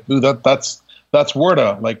 and I was like, dude, that's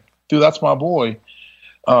Werda. Like, dude, that's my boy.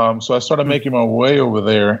 So I started making my way over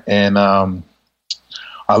there, and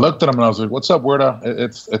I looked at him, and I was like, what's up, Werda?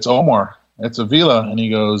 It's Omar. It's Avila. And he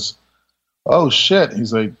goes, oh, shit.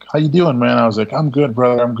 He's like, how you doing, man? I was like, I'm good,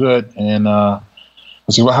 brother. I'm good. And I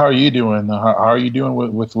was like, well, how are you doing? How are you doing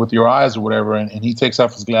with your eyes or whatever? And he takes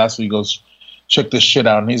off his glasses. He goes, check this shit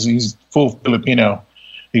out. And he's full Filipino.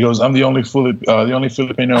 He goes, I'm the only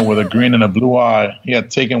Filipino with a green and a blue eye. He had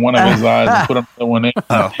taken one of his eyes and put another one in. And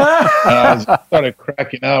I started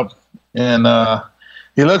cracking up. And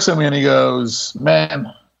he looks at me and he goes,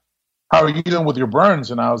 man, how are you doing with your burns?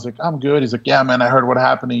 And I was like, I'm good. He's like, yeah, man, I heard what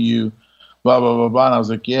happened to you, blah, blah, blah, blah. And I was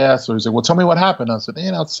like, yeah. So he's like, well, tell me what happened. I said,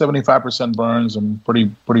 it's 75% burns. I'm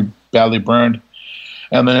pretty badly burned.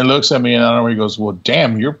 And then he looks at me and I don't know, he goes, well,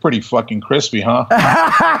 damn, you're pretty fucking crispy, huh?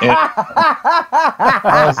 I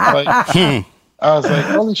was like,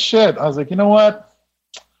 holy shit. I was like, you know what?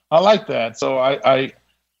 I like that. So I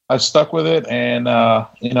stuck with it. And,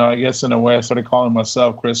 I guess in a way I started calling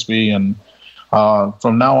myself Crispy. And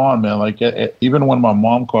from now on, man, like even when my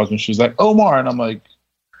mom calls me, she's like, Omar. And I'm like,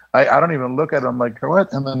 I don't even look at him like,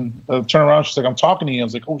 what? And then I turn around, she's like, I'm talking to you. I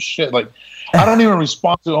was like, oh shit. Like, I don't even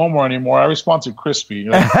respond to Omar anymore. I respond to Crispy.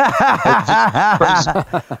 Like,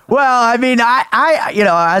 well, I mean, I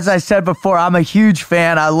as I said before, I'm a huge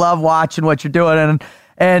fan. I love watching what you're doing.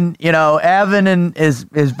 And Evan is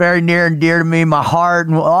very near and dear to me, my heart,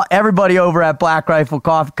 and everybody over at Black Rifle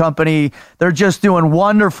Coffee Company. They're just doing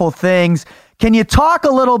wonderful things. Can you talk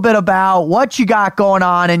a little bit about what you got going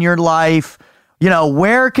on in your life?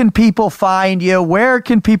 Where can people find you? Where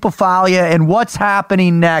can people follow you? And what's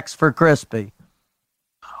happening next for Crispy?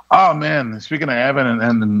 Oh, man. Speaking of Evan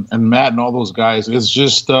and Matt and all those guys, it's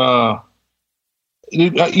just, I've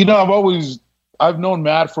known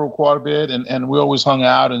Matt for quite a bit, and we always hung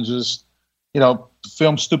out and just,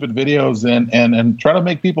 film stupid videos and try to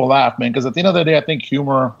make people laugh, man. Because at the end of the day, I think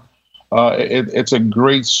humor, it's a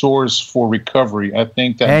great source for recovery. I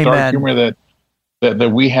think that dark humor that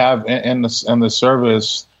we have in the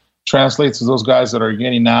service translates to those guys that are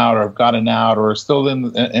getting out or have gotten out or are still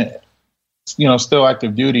still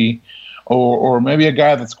active duty, or maybe a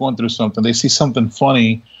guy that's going through something. They see something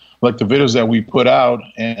funny, like the videos that we put out,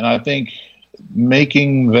 and I think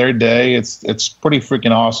making their day, it's pretty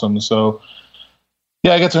freaking awesome. So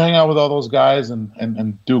yeah, I get to hang out with all those guys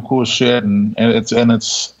and do cool shit, and it's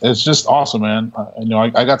just awesome, man.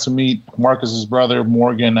 I got to meet Marcus's brother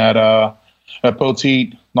Morgan at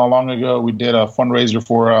Poteet not long ago. We did a fundraiser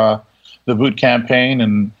for the boot campaign,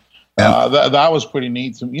 and that was pretty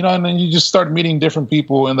neat. And then you just start meeting different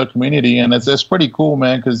people in the community, and it's pretty cool,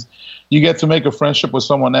 man, because you get to make a friendship with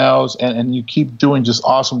someone else, and you keep doing just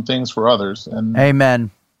awesome things for others. And amen.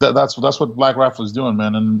 That's what Black Rifle is doing,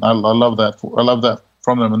 man, and I love that. I love that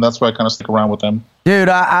from them, and that's why I kind of stick around with them. Dude,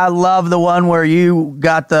 I love the one where you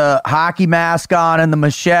got the hockey mask on and the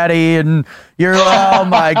machete, and you're, oh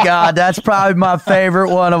my God, that's probably my favorite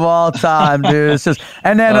one of all time, dude. It's just,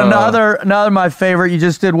 and then another my favorite, you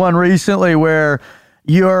just did one recently where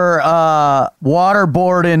you're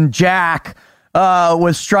waterboarding Jack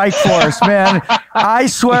with Strike Force, man. I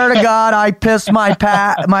swear to God, I pissed my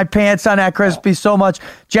pants on that Crispy so much.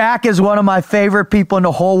 Jack is one of my favorite people in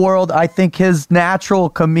the whole world. I think his natural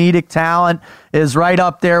comedic talent is right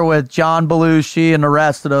up there with John Belushi and the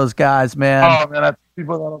rest of those guys, man. Oh, man, I tell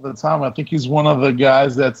people that all the time. I think he's one of the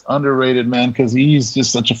guys that's underrated, man, because he's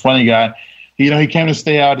just such a funny guy. He came to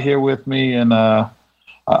stay out here with me, and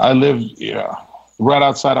I live right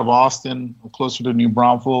outside of Austin, closer to New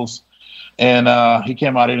Braunfels. And he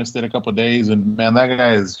came out here and stayed a couple of days, and man, that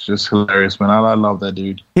guy is just hilarious, man. I love that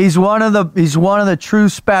dude. He's one of the true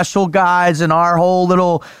special guys in our whole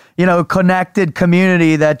little, connected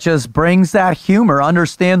community that just brings that humor,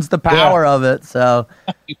 understands the power of it. So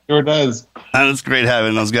he sure does. And it's great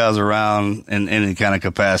having those guys around in any kind of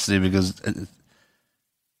capacity, because it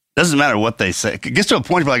doesn't matter what they say. It gets to a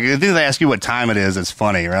point where, like, if they ask you what time it is, it's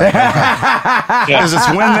funny, right? Because it's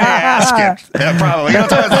when they ask it. Yeah, probably.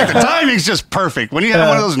 It's like the timing's just perfect. When you have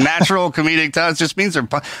one of those natural comedic times, it just means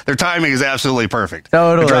their timing is absolutely perfect.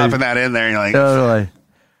 Totally. You're dropping that in there, and you're like, totally.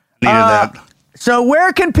 Needed that. So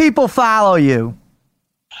where can people follow you?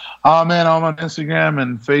 Oh, man, I'm on Instagram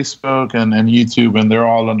and Facebook and YouTube, and they're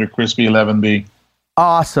all under Crispy 11B.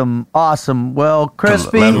 Awesome. Well,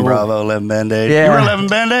 Crispy. 11 Bravo, 11 Band-Aid. Yeah. You were 11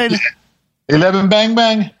 Band-Aid? 11 Bang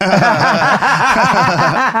Bang.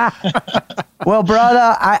 Well,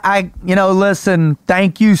 brother, I listen,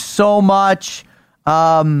 thank you so much.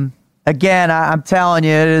 Again, I'm telling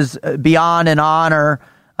you, it is beyond an honor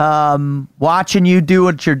watching you do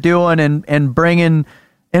what you're doing and bringing,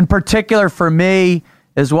 in particular for me,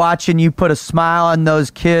 is watching you put a smile on those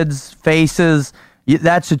kids' faces.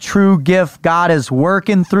 That's a true gift. God is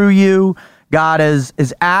working through you. God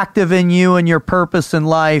is active in you and your purpose in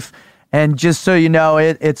life. And just so you know,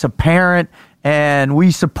 it's apparent, and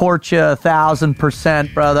we support you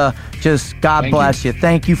 1,000%, brother. Just God bless you.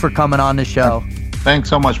 Thank you for coming on the show. Thanks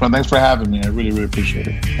so much, man. Thanks for having me. I really, really appreciate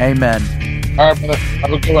it. Amen. All right, brother.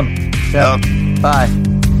 Have a good one. Yep. Bye.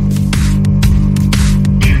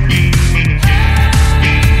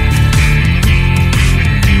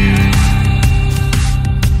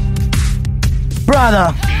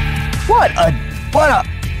 Brother, what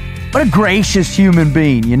a gracious human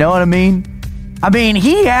being, you know what I mean? I mean,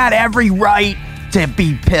 he had every right to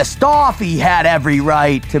be pissed off. He had every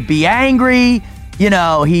right to be angry.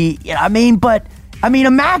 But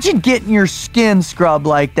imagine getting your skin scrubbed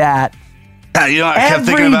like that. Yeah, I kept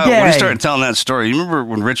thinking about day. when he started telling that story. You remember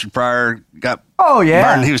when Richard Pryor got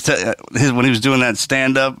Martin, he was when he was doing that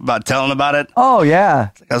stand-up about telling about it? Oh, yeah.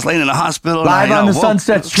 I was laying in the hospital. Live on the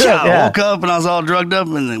Sunset Strip. I woke up and I was all drugged up,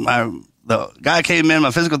 and the guy came in,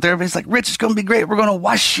 my physical therapist. He's like, Rich, it's going to be great. We're going to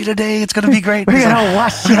wash you today. It's going to be great. We're going to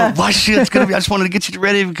wash you. Wash you. It's going to be, I just wanted to get you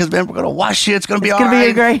ready because, man, we're going to wash you. It's going to be all right.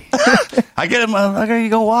 It's going to be great. I get him. Okay, you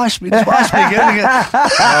go wash me. Just wash me again.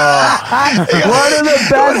 One of the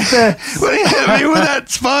best. When he hit me with that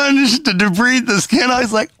sponge to debride the skin, I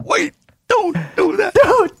was like, wait, don't do that.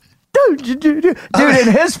 Dude, and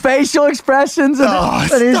his facial expressions, and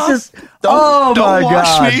he's just, don't my God.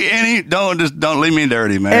 Wash me don't leave me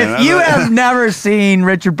dirty, man. If you have never seen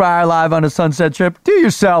Richard Pryor live on the Sunset Strip, do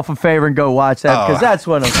yourself a favor and go watch that, because that's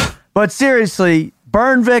one of them. But seriously,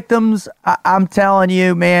 burn victims, I'm telling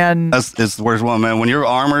you, man. It's the worst one, man. When your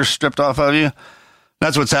armor's stripped off of you,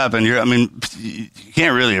 that's what's happened. You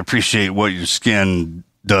can't really appreciate what your skin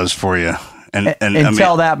does for you. And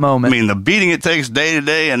until that moment. I mean, the beating it takes day to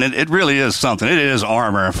day, and it really is something. It is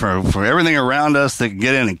armor for everything around us that can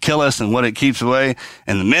get in and kill us and what it keeps away.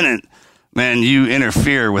 And the minute, man, you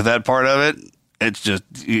interfere with that part of it, it's just,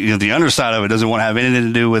 the underside of it doesn't want to have anything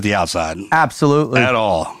to do with the outside. Absolutely. At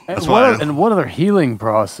all. That's what other healing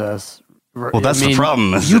process? Well, that's the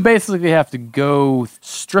problem. You basically have to go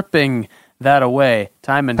stripping that away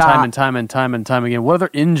time and time again. What other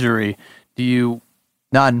injury do you...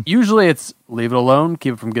 None. Usually it's leave it alone,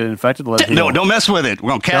 keep it from getting infected. Don't mess with it. We're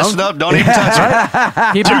going to cast it up. Don't even touch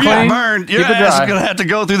it. Keep it clean. Burned. Your ass is going to have to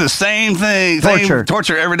go through the same thing.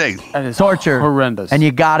 Torture every day. That is torture. Horrendous. And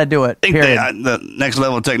you got to do it. Period. The next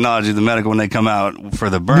level of technology, the medical, when they come out for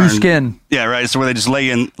the burn. New skin. Yeah, right. So where they just lay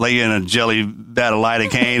in a jelly vat of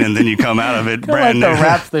lidocaine, and then you come out of it brand new. Like the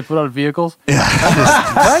wraps they put on vehicles. Yeah.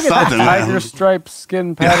 I get the tiger stripe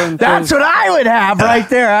skin pattern. That's what I would have right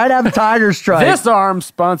there. I'd have a tiger stripe. This arm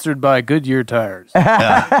sponsored by Goodyear tires.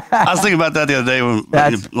 Yeah. I was thinking about that the other day when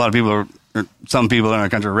a lot of people some people in our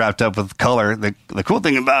country are wrapped up with color. The cool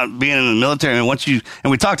thing about being in the military, and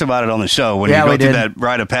we talked about it on the show, when you go through that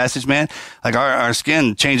rite of passage, man, like our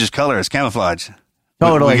skin changes color. It's camouflage.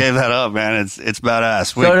 Totally. We gave that up, man. It's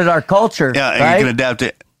badass. So did our culture. Yeah, and you can adapt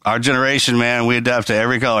to our generation, man. We adapt to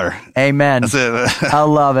every color. Amen. That's it. I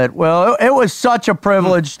love it. Well, it was such a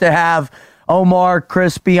privilege to have Omar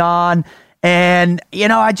Crispy on. And,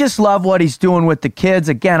 I just love what he's doing with the kids.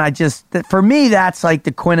 Again, for me, that's like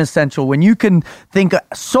the quintessential. When you can think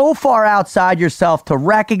so far outside yourself to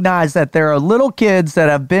recognize that there are little kids that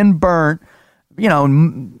have been burnt,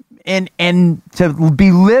 and to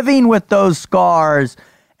be living with those scars,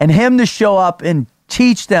 and him to show up and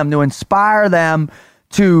teach them, to inspire them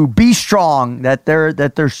to be strong, that their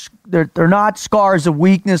they're not scars of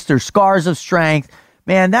weakness. They're scars of strength.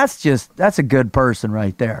 Man, that's a good person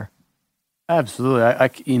right there. Absolutely. I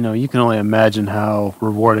you can only imagine how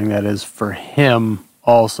rewarding that is for him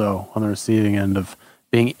also on the receiving end of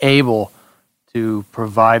being able to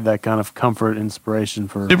provide that kind of comfort, inspiration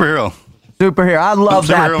for superhero. I love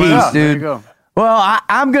that piece, dude. There you go. Well,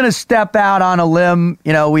 I'm going to step out on a limb.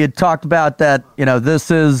 We had talked about that, this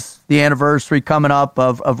is the anniversary coming up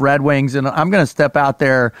of Red Wings, and I'm going to step out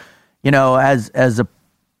there,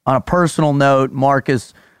 on a personal note,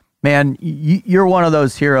 Marcus, man, you're one of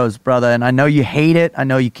those heroes, brother, and I know you hate it. I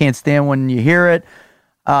know you can't stand when you hear it.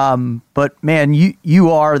 But man,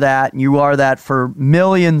 you are that, and you are that for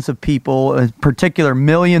millions of people, in particular,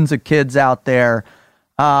 millions of kids out there.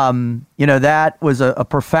 That was a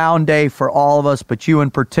profound day for all of us, but you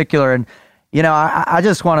in particular. And, I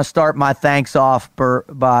just want to start my thanks off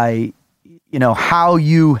by, how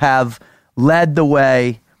you have led the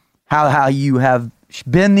way, how you have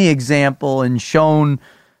been the example and shown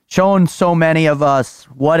so many of us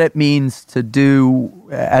what it means to do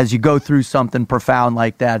as you go through something profound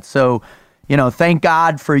like that. So, thank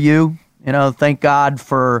God for you, thank God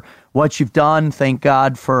for what you've done. Thank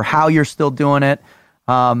God for how you're still doing it.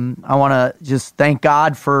 I want to just thank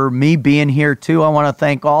God for me being here too. I want to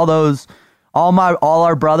thank all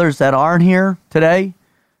our brothers that aren't here today.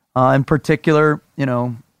 In particular,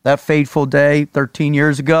 that fateful day 13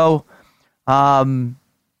 years ago. And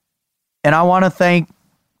I want to thank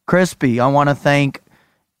Crispy. I want to thank,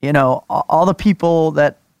 all the people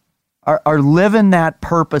that are living that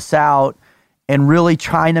purpose out and really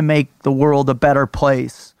trying to make the world a better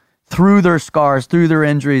place through their scars, through their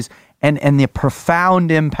injuries, and the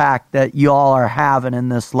profound impact that you all are having in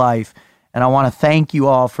this life. And I want to thank you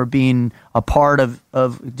all for being a part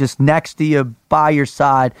of just next to you, by your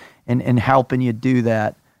side, and helping you do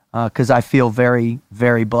that. Because I feel very,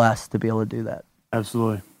 very blessed to be able to do that.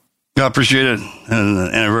 Absolutely. I appreciate it. And the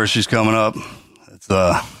anniversary's coming up. It's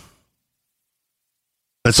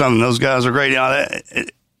something. Those guys are great.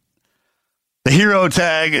 The hero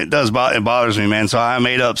tag, it bothers me, man. So I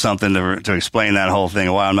made up something to explain that whole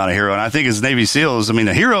thing, why I'm not a hero. And I think as Navy SEALs,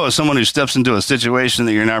 a hero is someone who steps into a situation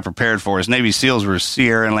that you're not prepared for. As Navy SEALs, we're sea,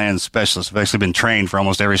 air, and land specialists. I've actually been trained for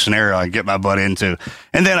almost every scenario I get my butt into.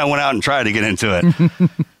 And then I went out and tried to get into it.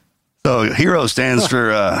 So hero stands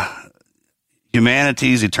for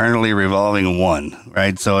humanity's eternally revolving one,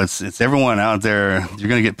 right? So it's everyone out there. You're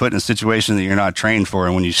going to get put in a situation that you're not trained for.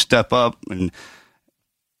 And when you step up and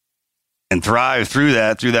thrive through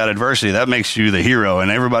that adversity, that makes you the hero. And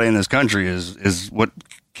everybody in this country is what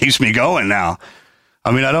keeps me going now.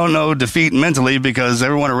 I don't know defeat mentally because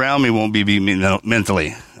everyone around me won't be beat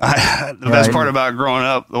mentally. The best part about growing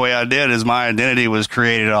up the way I did is my identity was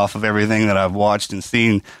created off of everything that I've watched and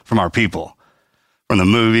seen from our people, from the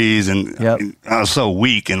movies. And I was so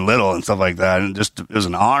weak and little and stuff like that. And just, it was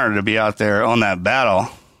an honor to be out there on that battle.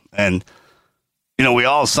 And, we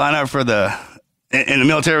all sign up for in the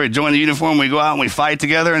military, we join the uniform, we go out and we fight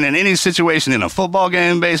together. And in any situation, in a football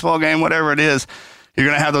game, baseball game, whatever it is, you're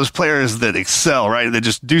going to have those players that excel, right? That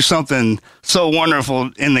just do something so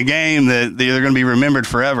wonderful in the game that they're going to be remembered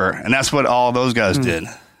forever. And that's what all those guys did.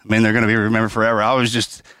 They're going to be remembered forever.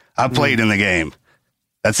 I played in the game.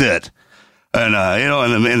 That's it. And,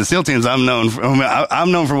 in the SEAL teams, I'm known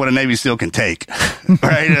for what a Navy SEAL can take,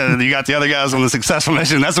 right? You got the other guys on the successful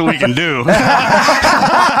mission. That's what we can do.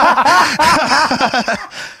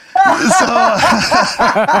 So,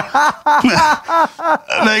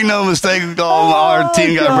 make no mistake, all our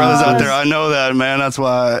team guy brothers out there, I know that, man. That's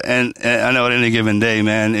why, and I know at any given day,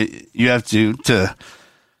 man, you have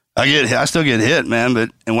I still get hit,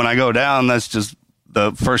 man, and when I go down, that's just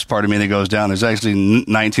the first part of me that goes down. There's actually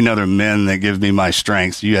 19 other men that give me my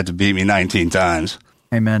strength. You have to beat me 19 times.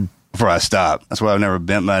 Amen. Before I stop. That's why I've never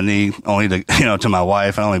bent my knee only to my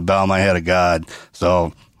wife. I only bow my head to God.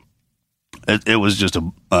 So it was just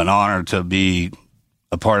an honor to be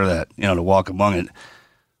a part of that, to walk among it.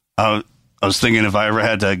 I was thinking if I ever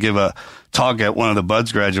had to give a talk at one of the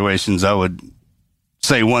Buds graduations, I would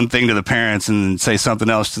say one thing to the parents and say something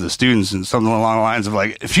else to the students, and something along the lines of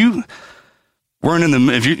if you weren't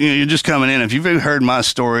if you're just coming in, if you've heard my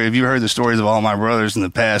story, if you heard the stories of all my brothers in the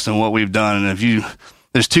past and what we've done, and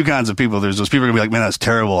there's two kinds of people. There's those people who are going to be like, man, that's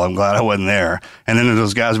terrible. I'm glad I wasn't there. And then there's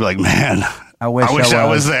those guys who be like, man, I wish I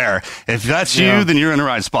was there. If that's you, then you're in the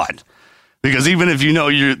right spot. Because even if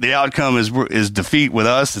the outcome is defeat with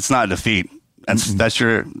us, it's not defeat. That's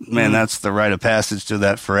your, man, that's the rite of passage to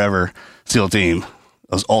that forever SEAL team.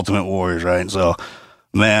 Those ultimate warriors, right? So,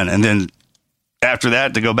 man, and then after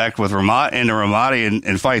that, to go back with Ramadi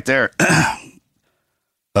and fight there,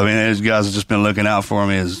 I mean, these guys have just been looking out for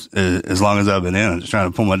me as long as I've been in, just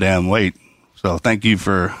trying to pull my damn weight. So thank you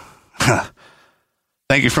for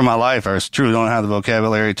thank you for my life. I truly don't have the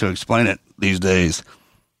vocabulary to explain it these days.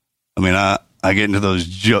 I mean, I get into those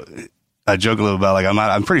I joke a little about, like,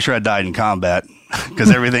 I'm pretty sure I died in combat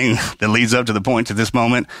because everything that leads up to the point to this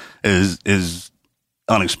moment is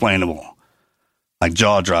unexplainable, like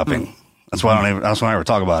jaw dropping. That's why I don't ever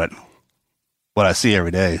talk about it. What I see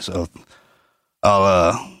every day. So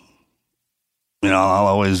I'll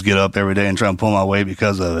always get up every day and try and pull my weight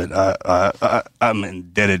because of it. I'm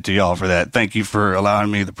indebted to y'all for that. Thank you for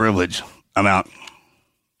allowing me the privilege. I'm out.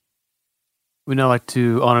 We now like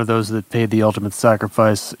to honor those that paid the ultimate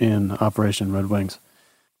sacrifice in Operation Red Wings.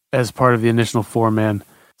 As part of the initial 4-man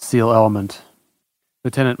SEAL element,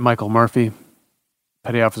 Lieutenant Michael Murphy,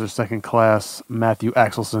 Petty Officer 2nd Class Matthew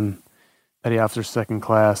Axelson, Petty Officer 2nd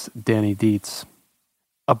Class Danny Dietz.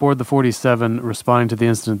 Aboard the 47, responding to the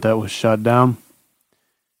incident that was shot down,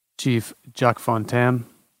 Chief Jacques Fontaine,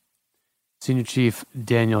 Senior Chief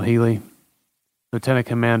Daniel Healy, Lieutenant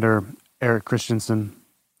Commander Eric Christensen,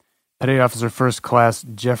 Petty Officer 1st Class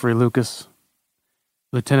Jeffrey Lucas,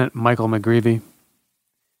 Lieutenant Michael McGreevy,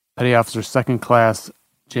 Petty Officer 2nd Class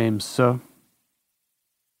James So,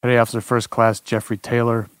 Petty Officer 1st Class Jeffrey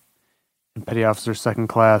Taylor, and Petty Officer 2nd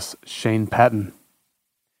Class Shane Patton.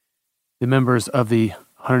 The members of the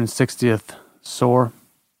 160th SOAR,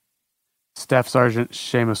 Staff Sergeant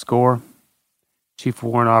Seamus Gore, Chief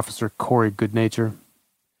Warrant Officer Corey Goodnature,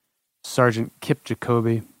 Sergeant Kip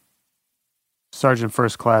Jacoby, Sergeant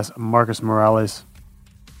 1st Class Marcus Morales,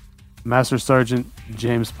 Master Sergeant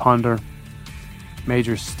James Ponder,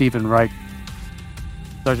 Major Stephen Reich,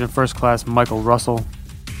 Sergeant 1st Class Michael Russell,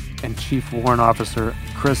 and Chief Warrant Officer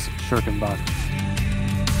Chris Schirkenbach.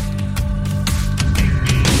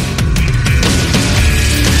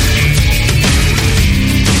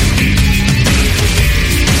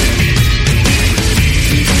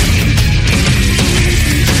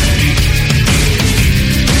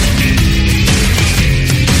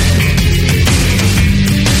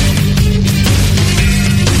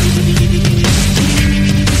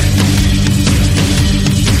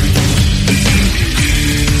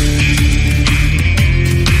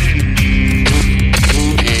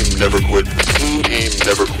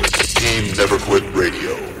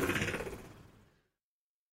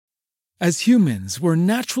 As humans, we're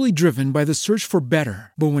naturally driven by the search for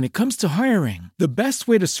better. But when it comes to hiring, the best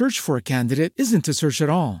way to search for a candidate isn't to search at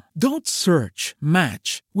all. Don't search,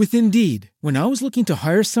 match with Indeed. When I was looking to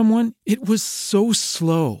hire someone, it was so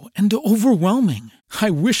slow and overwhelming.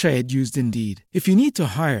 I wish I had used Indeed. If you need to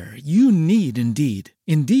hire, you need Indeed.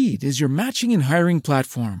 Indeed is your matching and hiring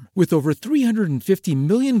platform with over 350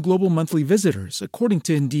 million global monthly visitors, according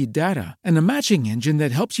to Indeed data, and a matching engine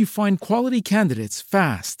that helps you find quality candidates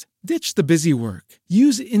fast. Ditch the busy work.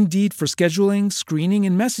 Use Indeed for scheduling, screening,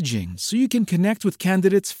 and messaging so you can connect with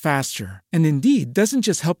candidates faster. And Indeed doesn't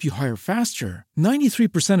just help you hire faster.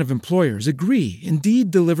 93% of employers agree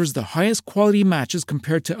Indeed delivers the highest quality matches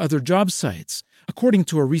compared to other job sites, according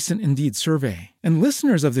to a recent Indeed survey. And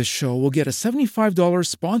listeners of this show will get a $75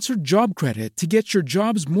 sponsored job credit to get your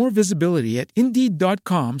jobs more visibility at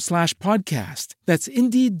Indeed.com/podcast. That's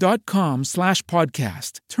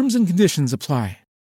Indeed.com/podcast. Terms and conditions apply.